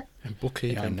 Yeah, that's And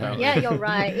bookkeeping. Yeah, I know. yeah, you're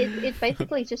right. It's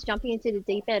basically just jumping into the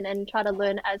deep end and try to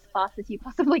learn as fast as you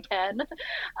possibly can.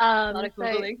 A lot of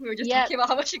Googling. We were just talking about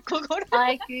how much you Googled.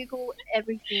 I Google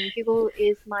everything. Google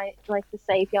is my the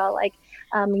savior. Like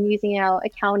using our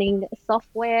accounting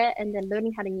software and then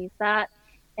learning how to use that,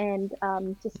 and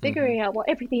just figuring out what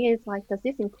everything is. Like, does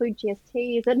this include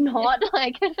GST? Is it not?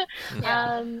 Like,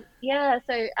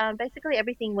 So basically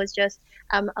everything was just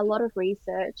a lot of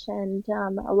research and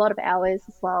a lot of hours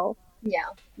as well. Yeah,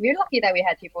 we're lucky that we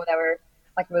had people that were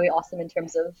like really awesome in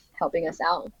terms of helping us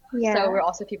out. Yeah. So we're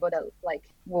also people that like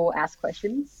will ask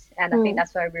questions, and I think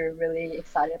that's why we're really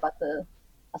excited about the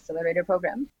accelerator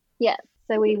program. Yeah.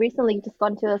 So we recently just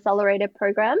gone to an accelerator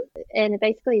program, and it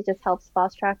basically just helps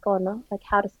fast track on like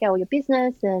how to scale your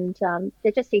business, and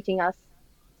they're just teaching us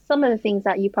some of the things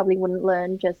that you probably wouldn't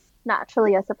learn just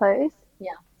naturally, I suppose.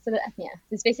 Yeah. So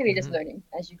it's basically just learning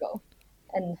as you go,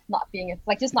 and not being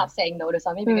like just not saying no to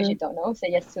something because you don't know. Say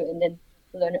yes to it, and then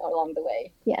learn it along the way.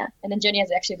 Yeah. And then Jenny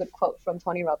has actually a good quote from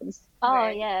Tony Robbins. Oh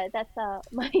yeah, that's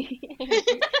my.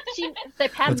 So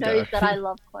Pam knows that I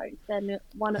love quotes, and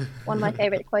one of my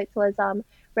favorite quotes was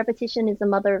repetition is the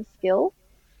mother of skill.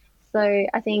 So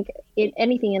I think in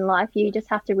anything in life, you just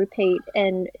have to repeat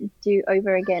and do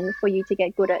over again for you to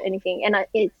get good at anything. And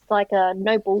it's like a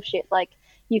no bullshit. Like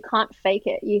you can't fake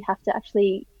it. You have to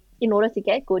actually, in order to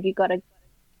get good, you got to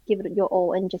give it your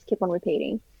all and just keep on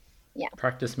repeating. Yeah.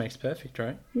 Practice makes perfect,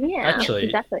 right? Yeah, actually,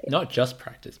 exactly. Not just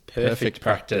practice. Perfect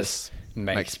practice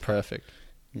makes perfect.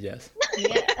 Yes.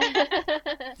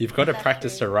 Yeah. You've got to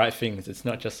practice the right things. It's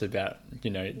not just about,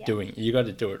 doing. You got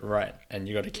to do it right, and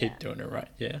you got to keep doing it right.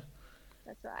 Yeah.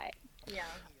 That's right. Yeah.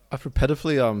 I've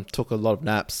repetitively took a lot of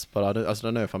naps, but I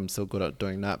don't know if I'm still good at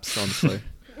doing naps, honestly.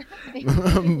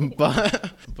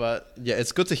 but yeah,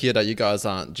 it's good to hear that you guys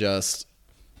aren't just,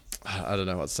 I don't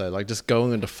know what to say, like just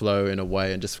going with the flow in a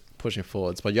way and just pushing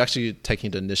forwards, but you're actually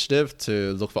taking the initiative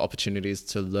to look for opportunities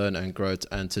to learn and grow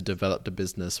and to develop the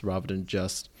business rather than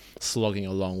just slogging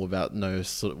along without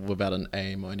an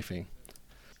aim or anything.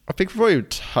 I think we've already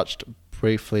touched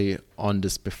briefly on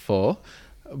this before,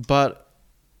 but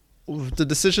the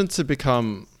decision to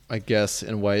become, I guess,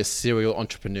 in a way, serial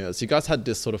entrepreneurs, you guys had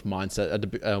this sort of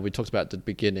mindset we talked about at the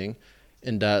beginning,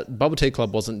 in that Bubble Tea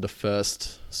Club wasn't the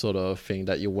first sort of thing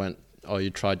that you went or you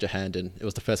tried your hand in. It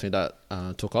was the first thing that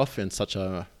took off in such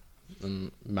a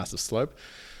massive slope.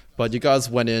 But you guys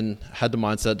went in, had the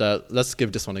mindset that let's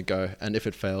give this one a go, and if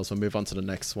it fails, we'll move on to the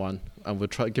next one, and we'll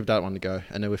try give that one a go,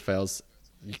 and if it fails,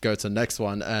 you go to the next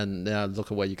one, and now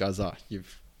look at where you guys are.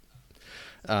 You've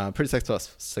pretty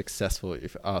successful,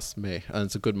 if you ask me, and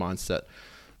it's a good mindset.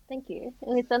 Thank you.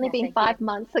 And it's only been 5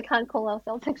 months. I can't call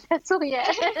ourselves successful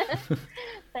yet.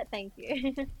 But thank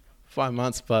you. 5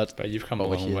 months, but you've come a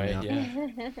long way.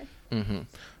 Yeah. Mm-hmm.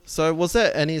 So was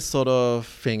there any sort of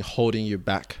thing holding you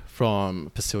back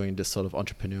from pursuing this sort of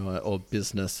entrepreneur or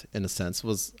business in a sense?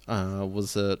 Was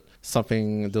it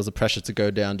something, there was a pressure to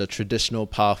go down the traditional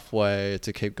pathway,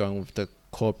 to keep going with the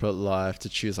corporate life, to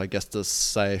choose, I guess, the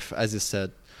safe, as you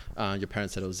said, your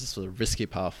parents said it was this sort of risky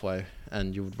pathway,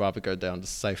 and you would rather go down the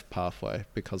safe pathway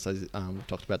because we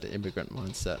talked about the immigrant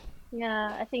mindset.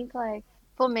 Yeah, I think like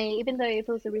for me, even though if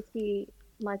it was a risky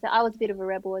mindset, I was a bit of a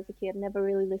rebel as a kid, never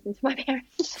really listened to my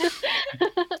parents.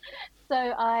 So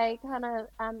I kind of,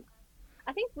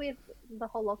 I think with the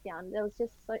whole lockdown, there was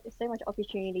just so much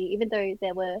opportunity, even though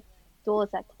there were doors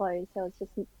that closed. So it's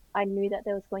just, I knew that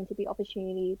there was going to be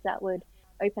opportunities that would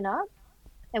open up,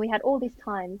 and we had all this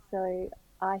time. So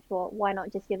I thought, why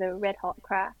not just give it a red hot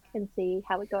crack and see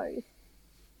how it goes?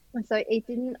 And so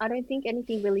I don't think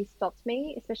anything really stopped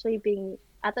me, especially being,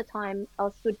 at the time, I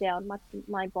was stood down.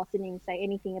 My boss didn't even say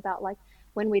anything about like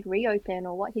when we'd reopen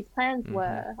or what his plans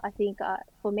were. I think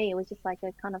for me, it was just like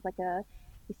a kind of like you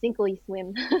sink or you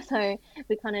swim. So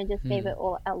we kind of just gave it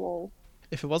all our all.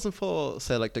 If it wasn't for,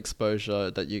 say, like the exposure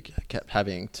that you kept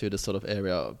having to this sort of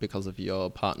area because of your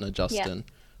partner, Justin,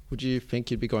 would you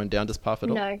think you'd be going down this path at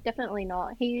all? No, definitely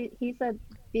not. He's a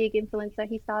big influencer.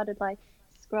 He started like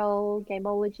Scroll,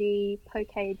 Gameology,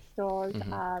 Pokéade stores.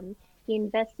 He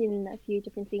invests in a few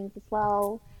different things as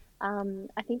well.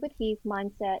 I think with his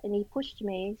mindset, and he pushed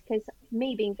me, because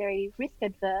me being very risk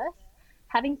adverse,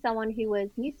 having someone who was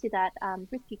used to that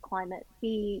risky climate,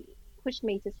 he pushed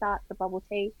me to start the bubble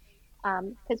tea.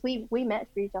 Because we met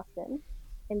through Justin,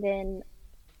 and then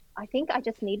I think I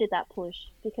just needed that push,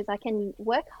 because I can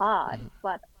work hard,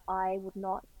 but I would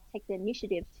not take the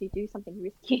initiative to do something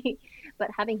risky. But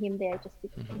having him there just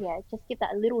give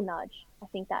that little nudge, I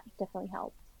think that definitely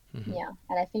helped. Yeah,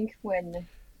 and I think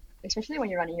especially when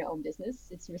you're running your own business,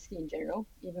 it's risky in general.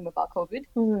 Even without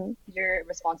COVID, you're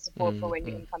responsible for when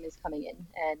your income is coming in,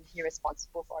 and you're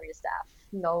responsible for your staff.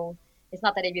 No, it's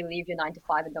not that if you leave your 9 to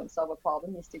 5 and don't solve a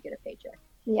problem, you still get a paycheck.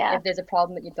 Yeah. If there's a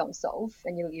problem that you don't solve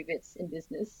and you leave it in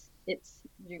business, you're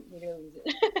gonna lose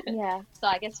it. Yeah. So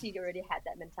I guess we already had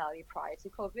that mentality prior to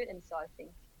COVID, and so I think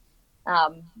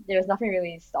there was nothing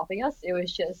really stopping us. It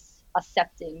was just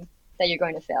accepting that you're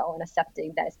going to fail and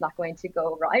accepting that it's not going to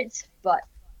go right, but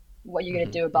what you're going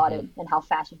to do about it and how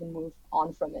fast you can move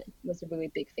on from it was a really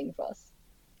big thing for us.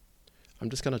 I'm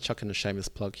just going to chuck in a shameless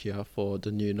plug here for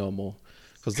the new normal.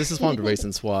 because this is one of the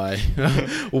reasons why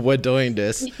we're doing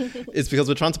this. It's because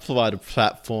we're trying to provide a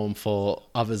platform for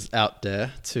others out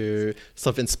there to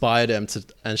sort of inspire them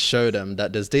and show them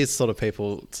that there's these sort of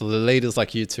people, so the leaders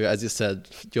like you two, as you said,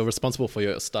 you're responsible for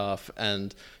your staff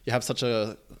and you have such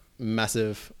a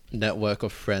massive network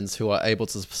of friends who are able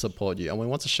to support you. And we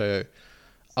want to show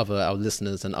our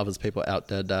listeners and others people out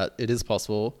there that it is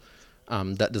possible,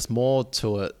 that there's more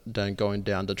to it than going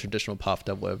down the traditional path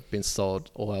that we've been sold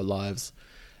all our lives,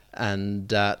 and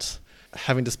that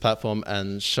having this platform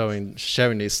and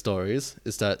sharing these stories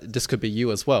is that this could be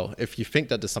you as well. If you think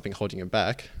that there's something holding you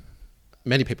back,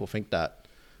 many people think that.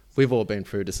 We've all been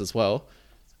through this as well,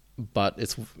 but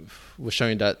we're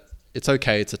showing that it's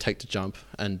okay to take the jump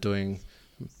and doing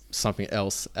something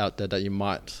else out there that you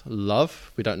might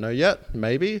love. We don't know yet,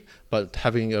 maybe, but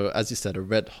having, as you said, a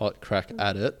red hot crack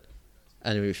at it,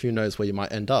 and who knows where you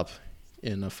might end up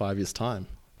in 5 years' time.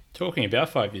 Talking about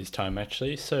 5 years' time,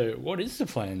 actually. So, what is the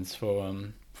plans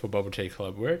for Bubble Tea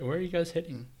Club? Where are you guys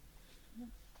heading?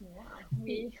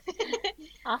 We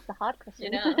Ask the hard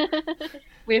question.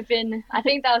 we've been, I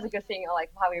think that was a good thing,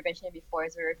 like how we were mentioning before,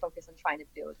 is we were focused on trying to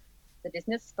build the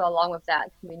business, but along with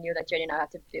that, we knew that Jenny and I have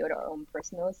to build our own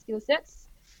personal skill sets,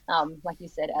 like you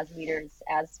said, as leaders,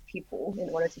 as people, in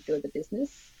order to build the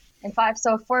business. And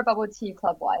so for Bubble Tea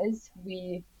Club wise,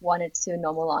 we wanted to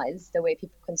normalize the way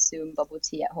people consume bubble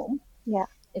tea at home. Yeah.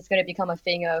 It's going to become a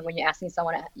thing of when you're asking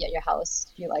someone at your house,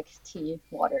 do you like tea,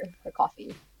 water, or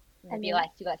coffee? And be like,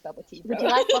 do you like bubble tea? Would you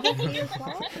like bubble tea as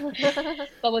well?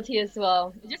 Bubble tea as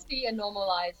well. It'd just be a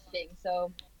normalized thing.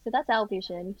 So that's our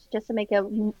vision, just to make it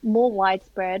more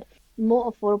widespread,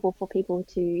 more affordable for people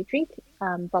to drink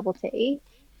bubble tea.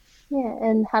 Yeah,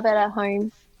 and have it at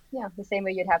home. Yeah, the same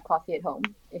way you'd have coffee at home.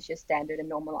 It's just standard and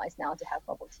normalized now to have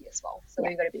bubble tea as well. So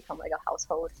we're going to become like a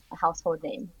household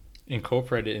name.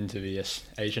 Incorporate it into the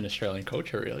Asian Australian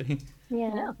culture, really.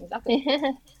 Yeah, exactly.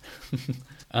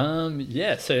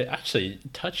 Yeah, so actually,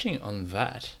 touching on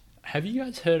that, have you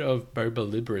guys heard of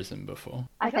boba liberalism before?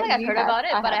 I feel like I've heard about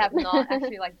it, but I have not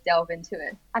actually delved into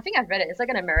it. I think I've read it. It's like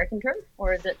an American term,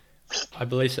 or is it? I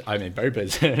believe so. I mean, boba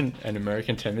is an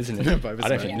American term, isn't it? I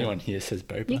don't think anyone here says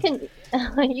boba.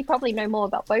 You probably know more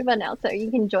about boba now, so you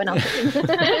can join us.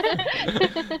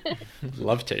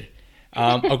 Love to.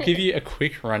 I'll give you a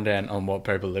quick rundown on what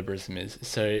boba liberalism is.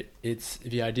 So it's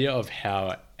the idea of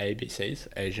how ABCs,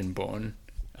 Asian-born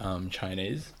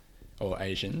Chinese or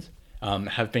Asians,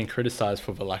 have been criticized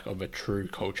for the lack of a true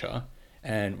culture,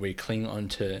 and we cling on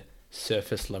to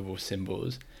surface-level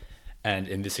symbols. And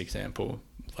in this example,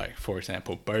 like for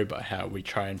example, boba, how we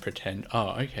try and pretend, oh,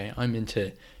 okay, I'm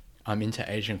into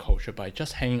Asian culture by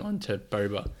just hanging on to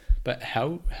boba. But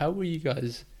how will you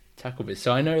guys tackle this?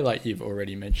 So I know, like, you've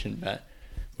already mentioned that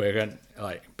we're going to,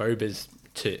 like,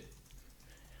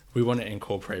 we want to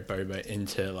incorporate boba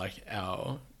into like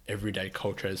our everyday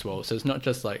culture as well. So it's not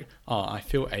just like, oh, I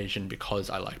feel Asian because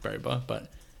I like boba,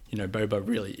 but you know, boba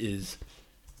really is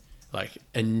like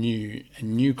a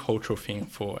new cultural thing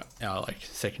for our like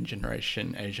second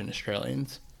generation Asian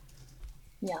Australians.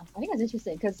 Yeah, I think that's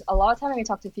interesting because a lot of time when we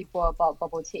talk to people about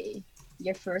bubble tea,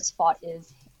 your first thought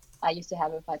is, I used to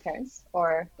have it with my parents,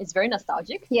 or it's very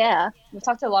nostalgic. Yeah. We've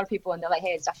talked to a lot of people and they're like, hey,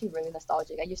 it's actually really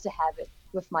nostalgic. I used to have it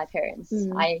with my parents.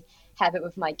 I have it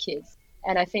with my kids.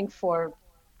 And I think for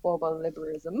boba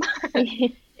liberalism, I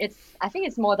think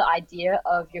it's more the idea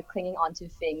of you're clinging onto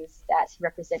things that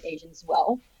represent Asians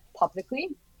well publicly.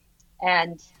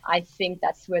 And I think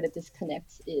that's where the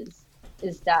disconnect is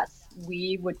that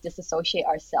we would disassociate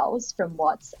ourselves from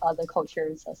what other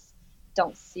cultures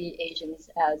don't see Asians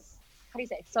as. How do you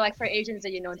say? So like for Asians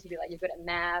that you're known to be like, you're good at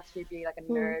math, you'd be like a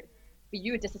nerd, but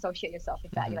you would disassociate yourself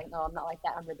with that. You're like, no, I'm not like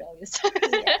that, I'm rebellious.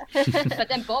 But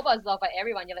then boba is loved by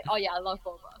everyone. You're like, oh yeah, I love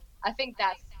boba. I think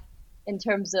that's in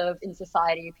terms of in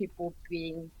society, people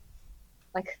being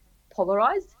like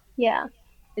polarized. Yeah.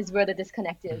 Is where the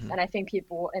disconnect is. And I think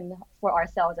people, and for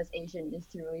ourselves as Asian, is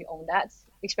to really own that,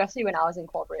 especially when I was in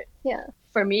corporate. Yeah.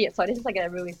 For me, so this is like a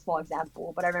really small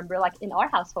example, but I remember like in our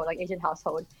household, like Asian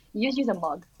household, you just use a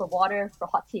mug for water, for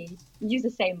hot tea. You use the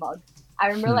same mug. I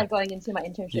remember like going into my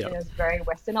internship and it was very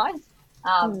westernized.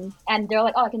 And they're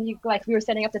like, oh, can you, like, we were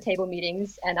setting up the table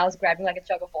meetings and I was grabbing like a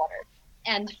jug of water.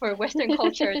 And for Western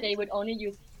culture, they would only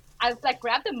use, I like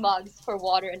grab the mugs for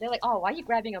water and they're like, oh, why are you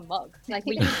grabbing a mug? Like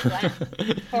we use glass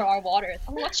for our water.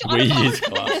 Oh, what's your We use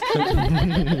glass.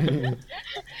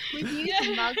 We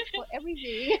use mugs for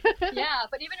everything. Yeah,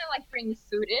 but even in like bringing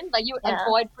food in, like you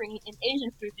avoid bringing in Asian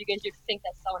food because you think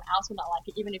that someone else will not like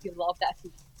it, even if you love that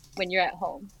food when you're at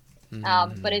home.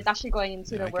 But it's actually going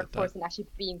into the workforce and actually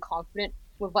being confident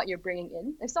with what you're bringing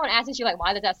in. If someone asks you like,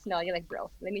 why does that smell? You're like,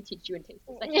 bro, let me teach you and taste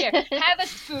it. Like, here, have a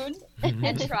spoon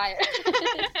and try it.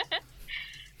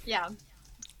 Yeah.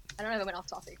 I don't know if I went off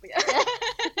topic, but yeah.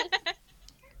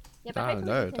 Yeah, but No,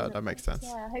 hopefully no, we can, that makes sense.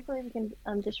 Yeah, hopefully we can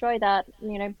destroy that,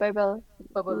 boba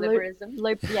liberalism.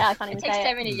 Yeah, I can't It even takes say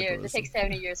 70 years. It Liberalism. takes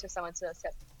 70 years for someone to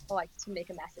accept, or like to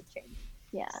make a massive change.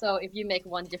 Yeah. So if you make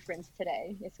one difference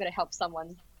today, it's going to help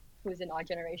someone who's in our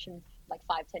generation like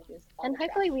 5-10 years. And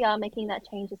hopefully we are making that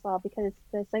change as well, because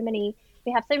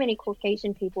we have so many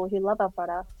Caucasian people who love our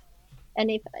product. And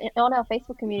if on our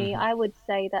Facebook community, I would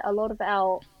say that a lot of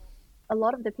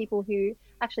the people who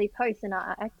actually post and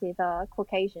are active are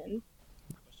Caucasian.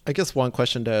 I guess one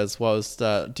question there as well is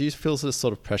that, do you feel this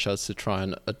sort of pressure to try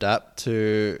and adapt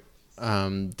to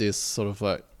this sort of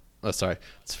like,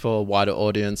 it's for a wider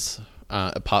audience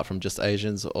apart from just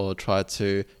Asians, or try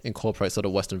to incorporate sort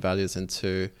of Western values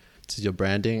into your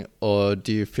branding? Or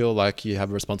do you feel like you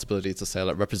have a responsibility to say,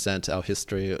 like, represent our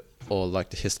history, or like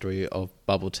the history of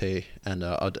bubble tea and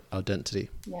our identity?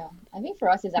 Yeah, I think for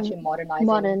us it's actually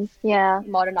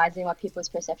modernizing what people's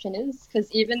perception is, because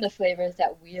even the flavors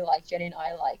that we like, Jenny and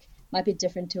I like, might be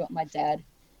different to what my dad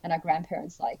and our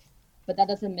grandparents like, but that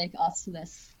doesn't make us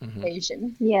less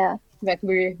Asian. Yeah. Like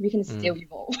we can still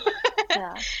evolve.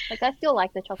 Yeah, like I still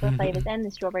like the chocolate flavors and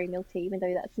the strawberry milk tea, even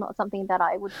though that's not something that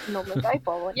I would normally go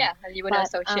for. Yeah, and you wouldn't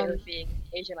associate with being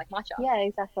Asian like matcha. Yeah,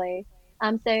 exactly.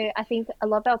 So I think a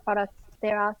lot of our products,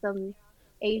 there are some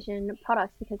Asian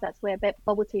products because that's where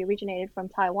bubble tea originated from,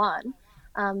 Taiwan.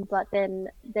 But then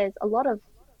there's a lot of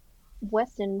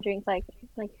Western drinks, like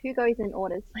who goes and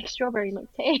orders like strawberry milk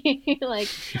tea?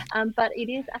 But it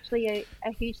is actually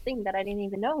a huge thing that I didn't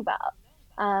even know about.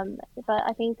 But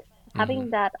I think having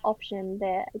that option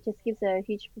there, it just gives a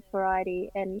huge variety,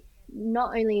 and not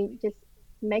only just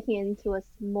making it into a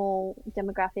small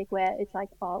demographic where it's like,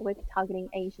 oh, we're targeting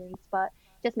Asians, but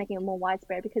just making it more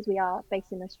widespread because we are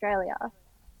based in Australia.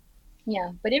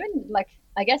 Yeah, but even like,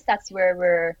 I guess that's where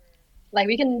we're like,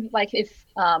 we can like, if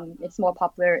it's more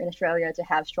popular in Australia to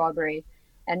have strawberry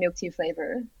and milk tea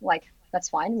flavor, like that's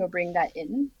fine, we'll bring that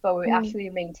in, but we're actually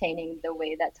maintaining the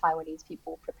way that Taiwanese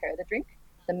people prepare the drink,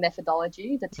 the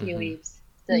methodology, the tea leaves,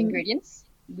 the ingredients.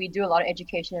 We do a lot of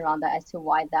education around that as to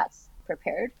why that's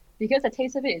prepared, because the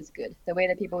taste of it is good. The way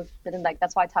that people didn't like,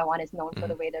 that's why Taiwan is known for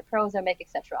the way their pearls are made,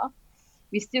 etc.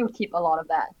 We still keep a lot of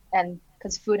that, and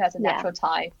because food has a natural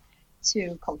tie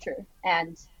to culture,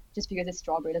 and just because it's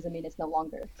strawberry doesn't mean it's no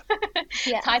longer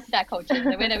tied to that culture.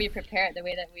 The way that we prepare it, the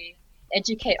way that we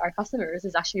educate our customers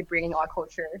is actually bringing our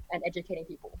culture and educating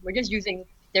people. We're just using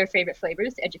their favorite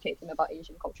flavors to educate them about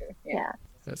Asian culture. Yeah.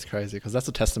 That's crazy, because that's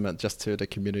a testament just to the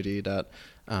community that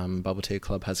Bubble Tea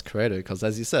Club has created. Because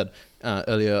as you said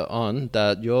earlier on,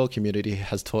 that your community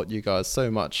has taught you guys so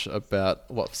much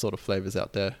about what sort of flavors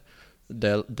out there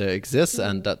exist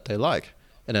and that they like.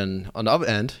 And then on the other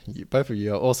end, both of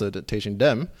you are also teaching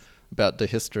them about the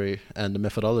history and the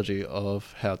methodology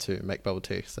of how to make bubble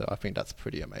tea. So I think that's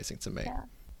pretty amazing to me. Yeah.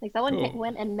 Like someone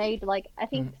went and made, like, I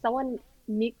think someone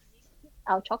mixed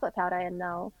our chocolate powder and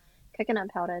our coconut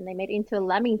powder, and they made it into a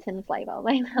Lamington flavor.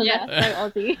 Like, that's so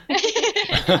Aussie.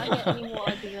 Can't get any more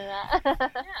Aussie than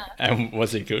that. And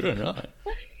was it good or not?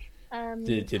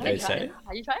 Did they say?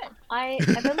 Have you tried it?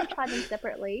 I've only tried them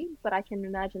separately, but I can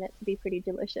imagine it to be pretty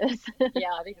delicious.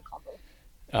 Yeah, I think a combo.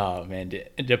 Oh man,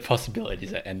 the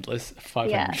possibilities are endless.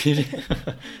 550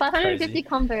 550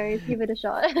 combos, give it a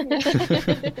shot.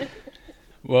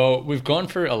 Well, we've gone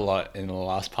through a lot in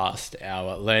the past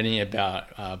hour, learning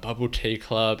about Bubble Tea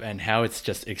Club and how it's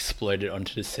just exploded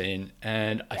onto the scene.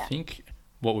 And I think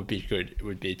what would be good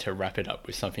would be to wrap it up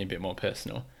with something a bit more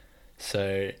personal.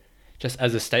 So, just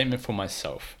as a statement for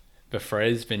myself, the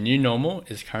phrase "the new normal"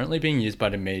 is currently being used by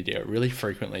the media really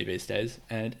frequently these days,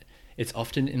 and it's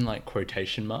often in like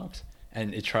quotation marks,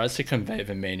 and it tries to convey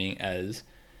the meaning as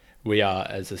we are,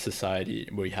 as a society,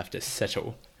 we have to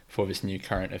settle for this new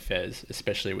current affairs,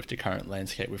 especially with the current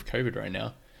landscape with COVID right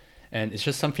now. And it's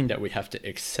just something that we have to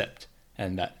accept,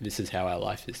 and that this is how our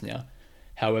life is now.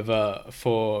 However,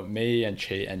 for me and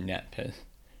Chi and Nat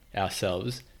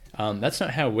ourselves, that's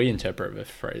not how we interpret the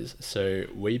phrase. So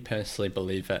we personally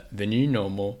believe that the new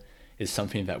normal is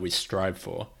something that we strive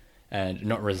for and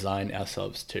not resign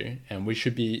ourselves to. And we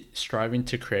should be striving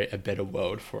to create a better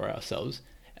world for ourselves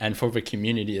and for the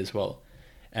community as well.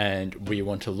 And we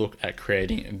want to look at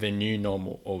creating the new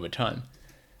normal all the time.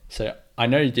 So I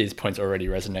know these points already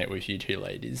resonate with you two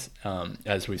ladies,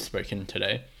 as we've spoken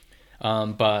today.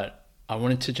 But I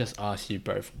wanted to just ask you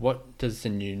both, what does the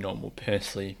new normal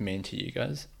personally mean to you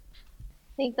guys?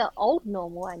 think the old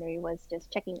normal I knew was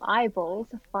just checking eyeballs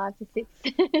 5 to 6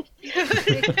 days.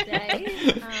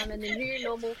 And the new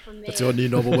normal for me. That's your new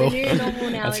normal, The Will. new normal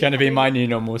now. That's is going to be my probably- new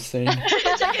normal soon. Your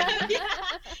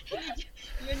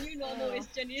new normal is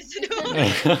Jenny's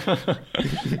normal.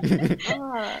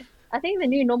 I think the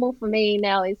new normal for me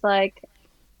now is like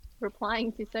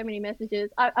replying to so many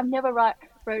messages. I've never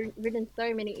written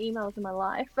so many emails in my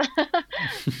life.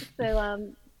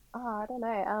 So I don't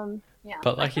know. Yeah.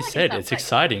 But like you said, it's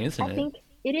exciting, isn't I it? think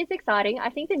it is exciting. I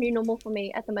think the new normal for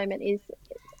me at the moment is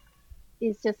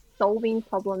just solving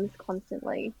problems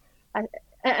constantly.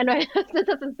 I know that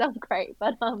doesn't sound great,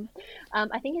 but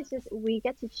I think it's just we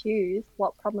get to choose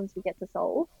what problems we get to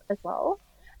solve as well,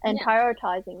 and Yeah.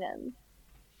 prioritizing them.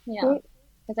 Yeah,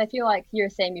 because I feel like you were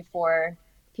saying before,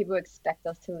 people expect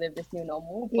us to live this new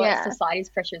normal, but Yeah. society's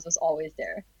pressures was always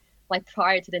there. Like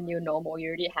prior to the new normal, you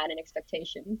already had an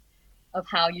expectation of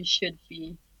how you should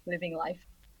be living life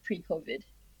pre-COVID.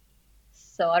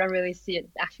 So I don't really see it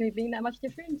actually being that much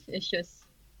different. It's just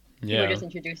we're Yeah. just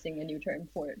introducing a new term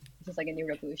for it. It's just like a new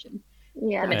revolution.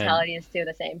 Yeah. The mentality is still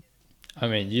the same. I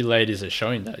mean, you ladies are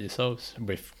showing that yourselves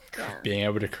with Yeah. being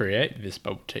able to create this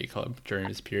bubble tea club during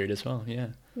this period as well. Yeah.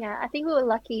 Yeah, I think we were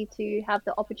lucky to have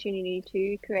the opportunity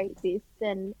to create this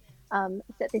and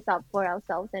set this up for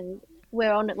ourselves, and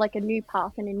we're on like a new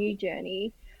path and a new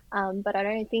journey. But I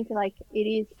don't think like it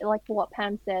is like what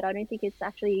Pam said. I don't think it's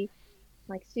actually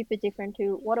like super different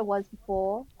to what it was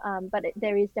before. But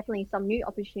there is definitely some new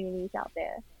opportunities out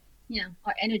there. Yeah,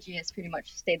 our energy has pretty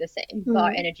much stayed the same, but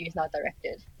our energy is now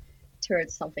directed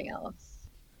towards something else.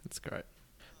 That's great.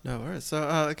 No worries. So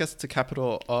I guess to cap it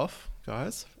all off,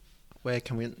 guys, where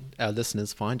can our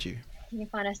listeners find you? You can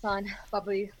find us on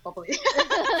Bubbly Where'd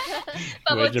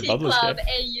Bubble your Tea bubbles Club go?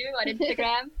 AU on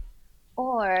Instagram.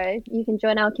 Or you can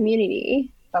join our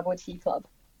community. Bubble Tea Club.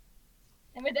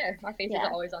 And we're there. Our faces Yeah,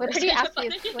 are always on we're there. pretty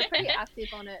active. We're pretty active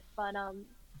on it, but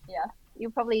Yeah.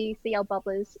 you'll probably see our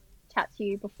bubblers chat to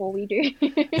you before we do.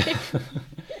 Yeah.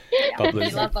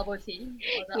 Bubblers. You love bubble tea,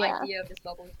 or the Yeah. idea of this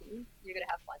bubble tea, you're gonna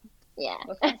have fun Yeah.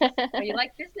 with us. Or you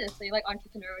like business, or you like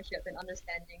entrepreneurship and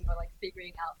understanding, or like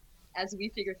figuring out as we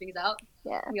figure things out.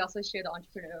 Yeah. We also share the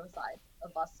entrepreneurial side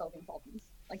of us solving problems,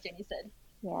 like Jenny said.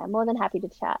 Yeah. More than happy to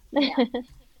chat. Yeah.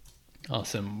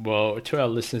 Awesome. Well, to our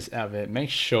listeners out there, make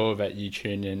sure that you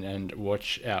tune in and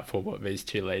watch out for what these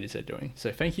two ladies are doing.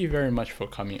 So thank you very much for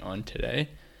coming on today.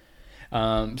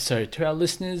 So to our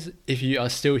listeners, if you are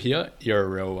still here, you're a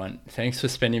real one. Thanks for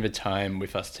spending the time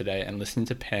with us today and listening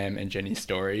to Pam and Jenny's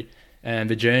story and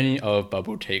the journey of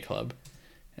Bubble Tea Club.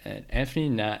 And Anthony,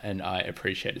 Nat, and I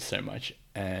appreciate it so much,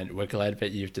 and we're glad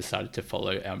that you've decided to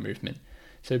follow our movement.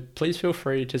 So please feel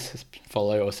free to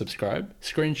follow or subscribe,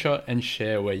 screenshot, and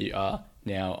share where you are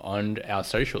now on our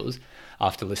socials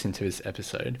after listening to this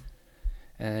episode.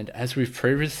 And as we've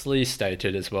previously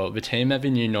stated as well, the team at The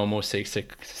New Normal seeks to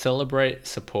celebrate,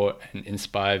 support, and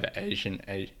inspire the Asian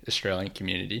Australian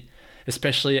community,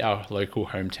 especially our local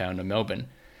hometown of Melbourne.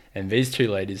 And these two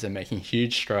ladies are making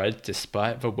huge strides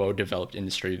despite the well-developed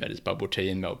industry that is bubble tea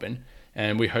in Melbourne,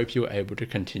 and we hope you are able to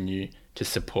continue to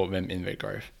support them in their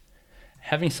growth.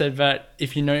 Having said that,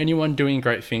 if you know anyone doing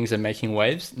great things and making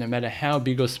waves, no matter how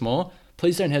big or small,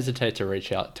 please don't hesitate to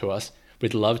reach out to us.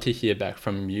 We'd love to hear back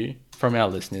from you, from our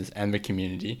listeners and the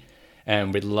community,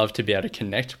 and we'd love to be able to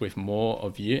connect with more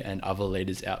of you and other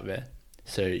leaders out there.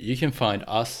 So you can find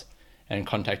us and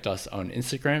contact us on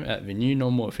Instagram at The New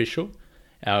Normal Official.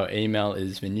 Our email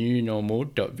is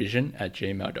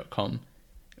thenewnormal.vision@gmail.com.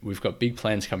 We've got big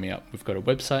plans coming up. We've got a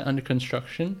website under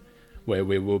construction where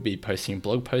we will be posting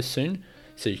blog posts soon,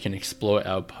 so you can explore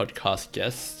our podcast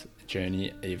guests'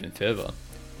 journey even further.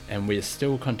 And we are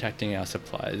still contacting our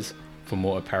suppliers for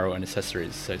more apparel and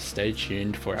accessories, so stay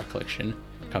tuned for our collection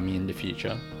coming in the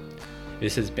future.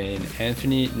 This has been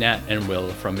Anthony, Nat, and Will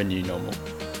from The New Normal.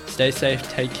 Stay safe,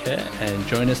 take care, and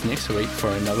join us next week for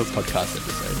another podcast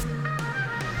episode.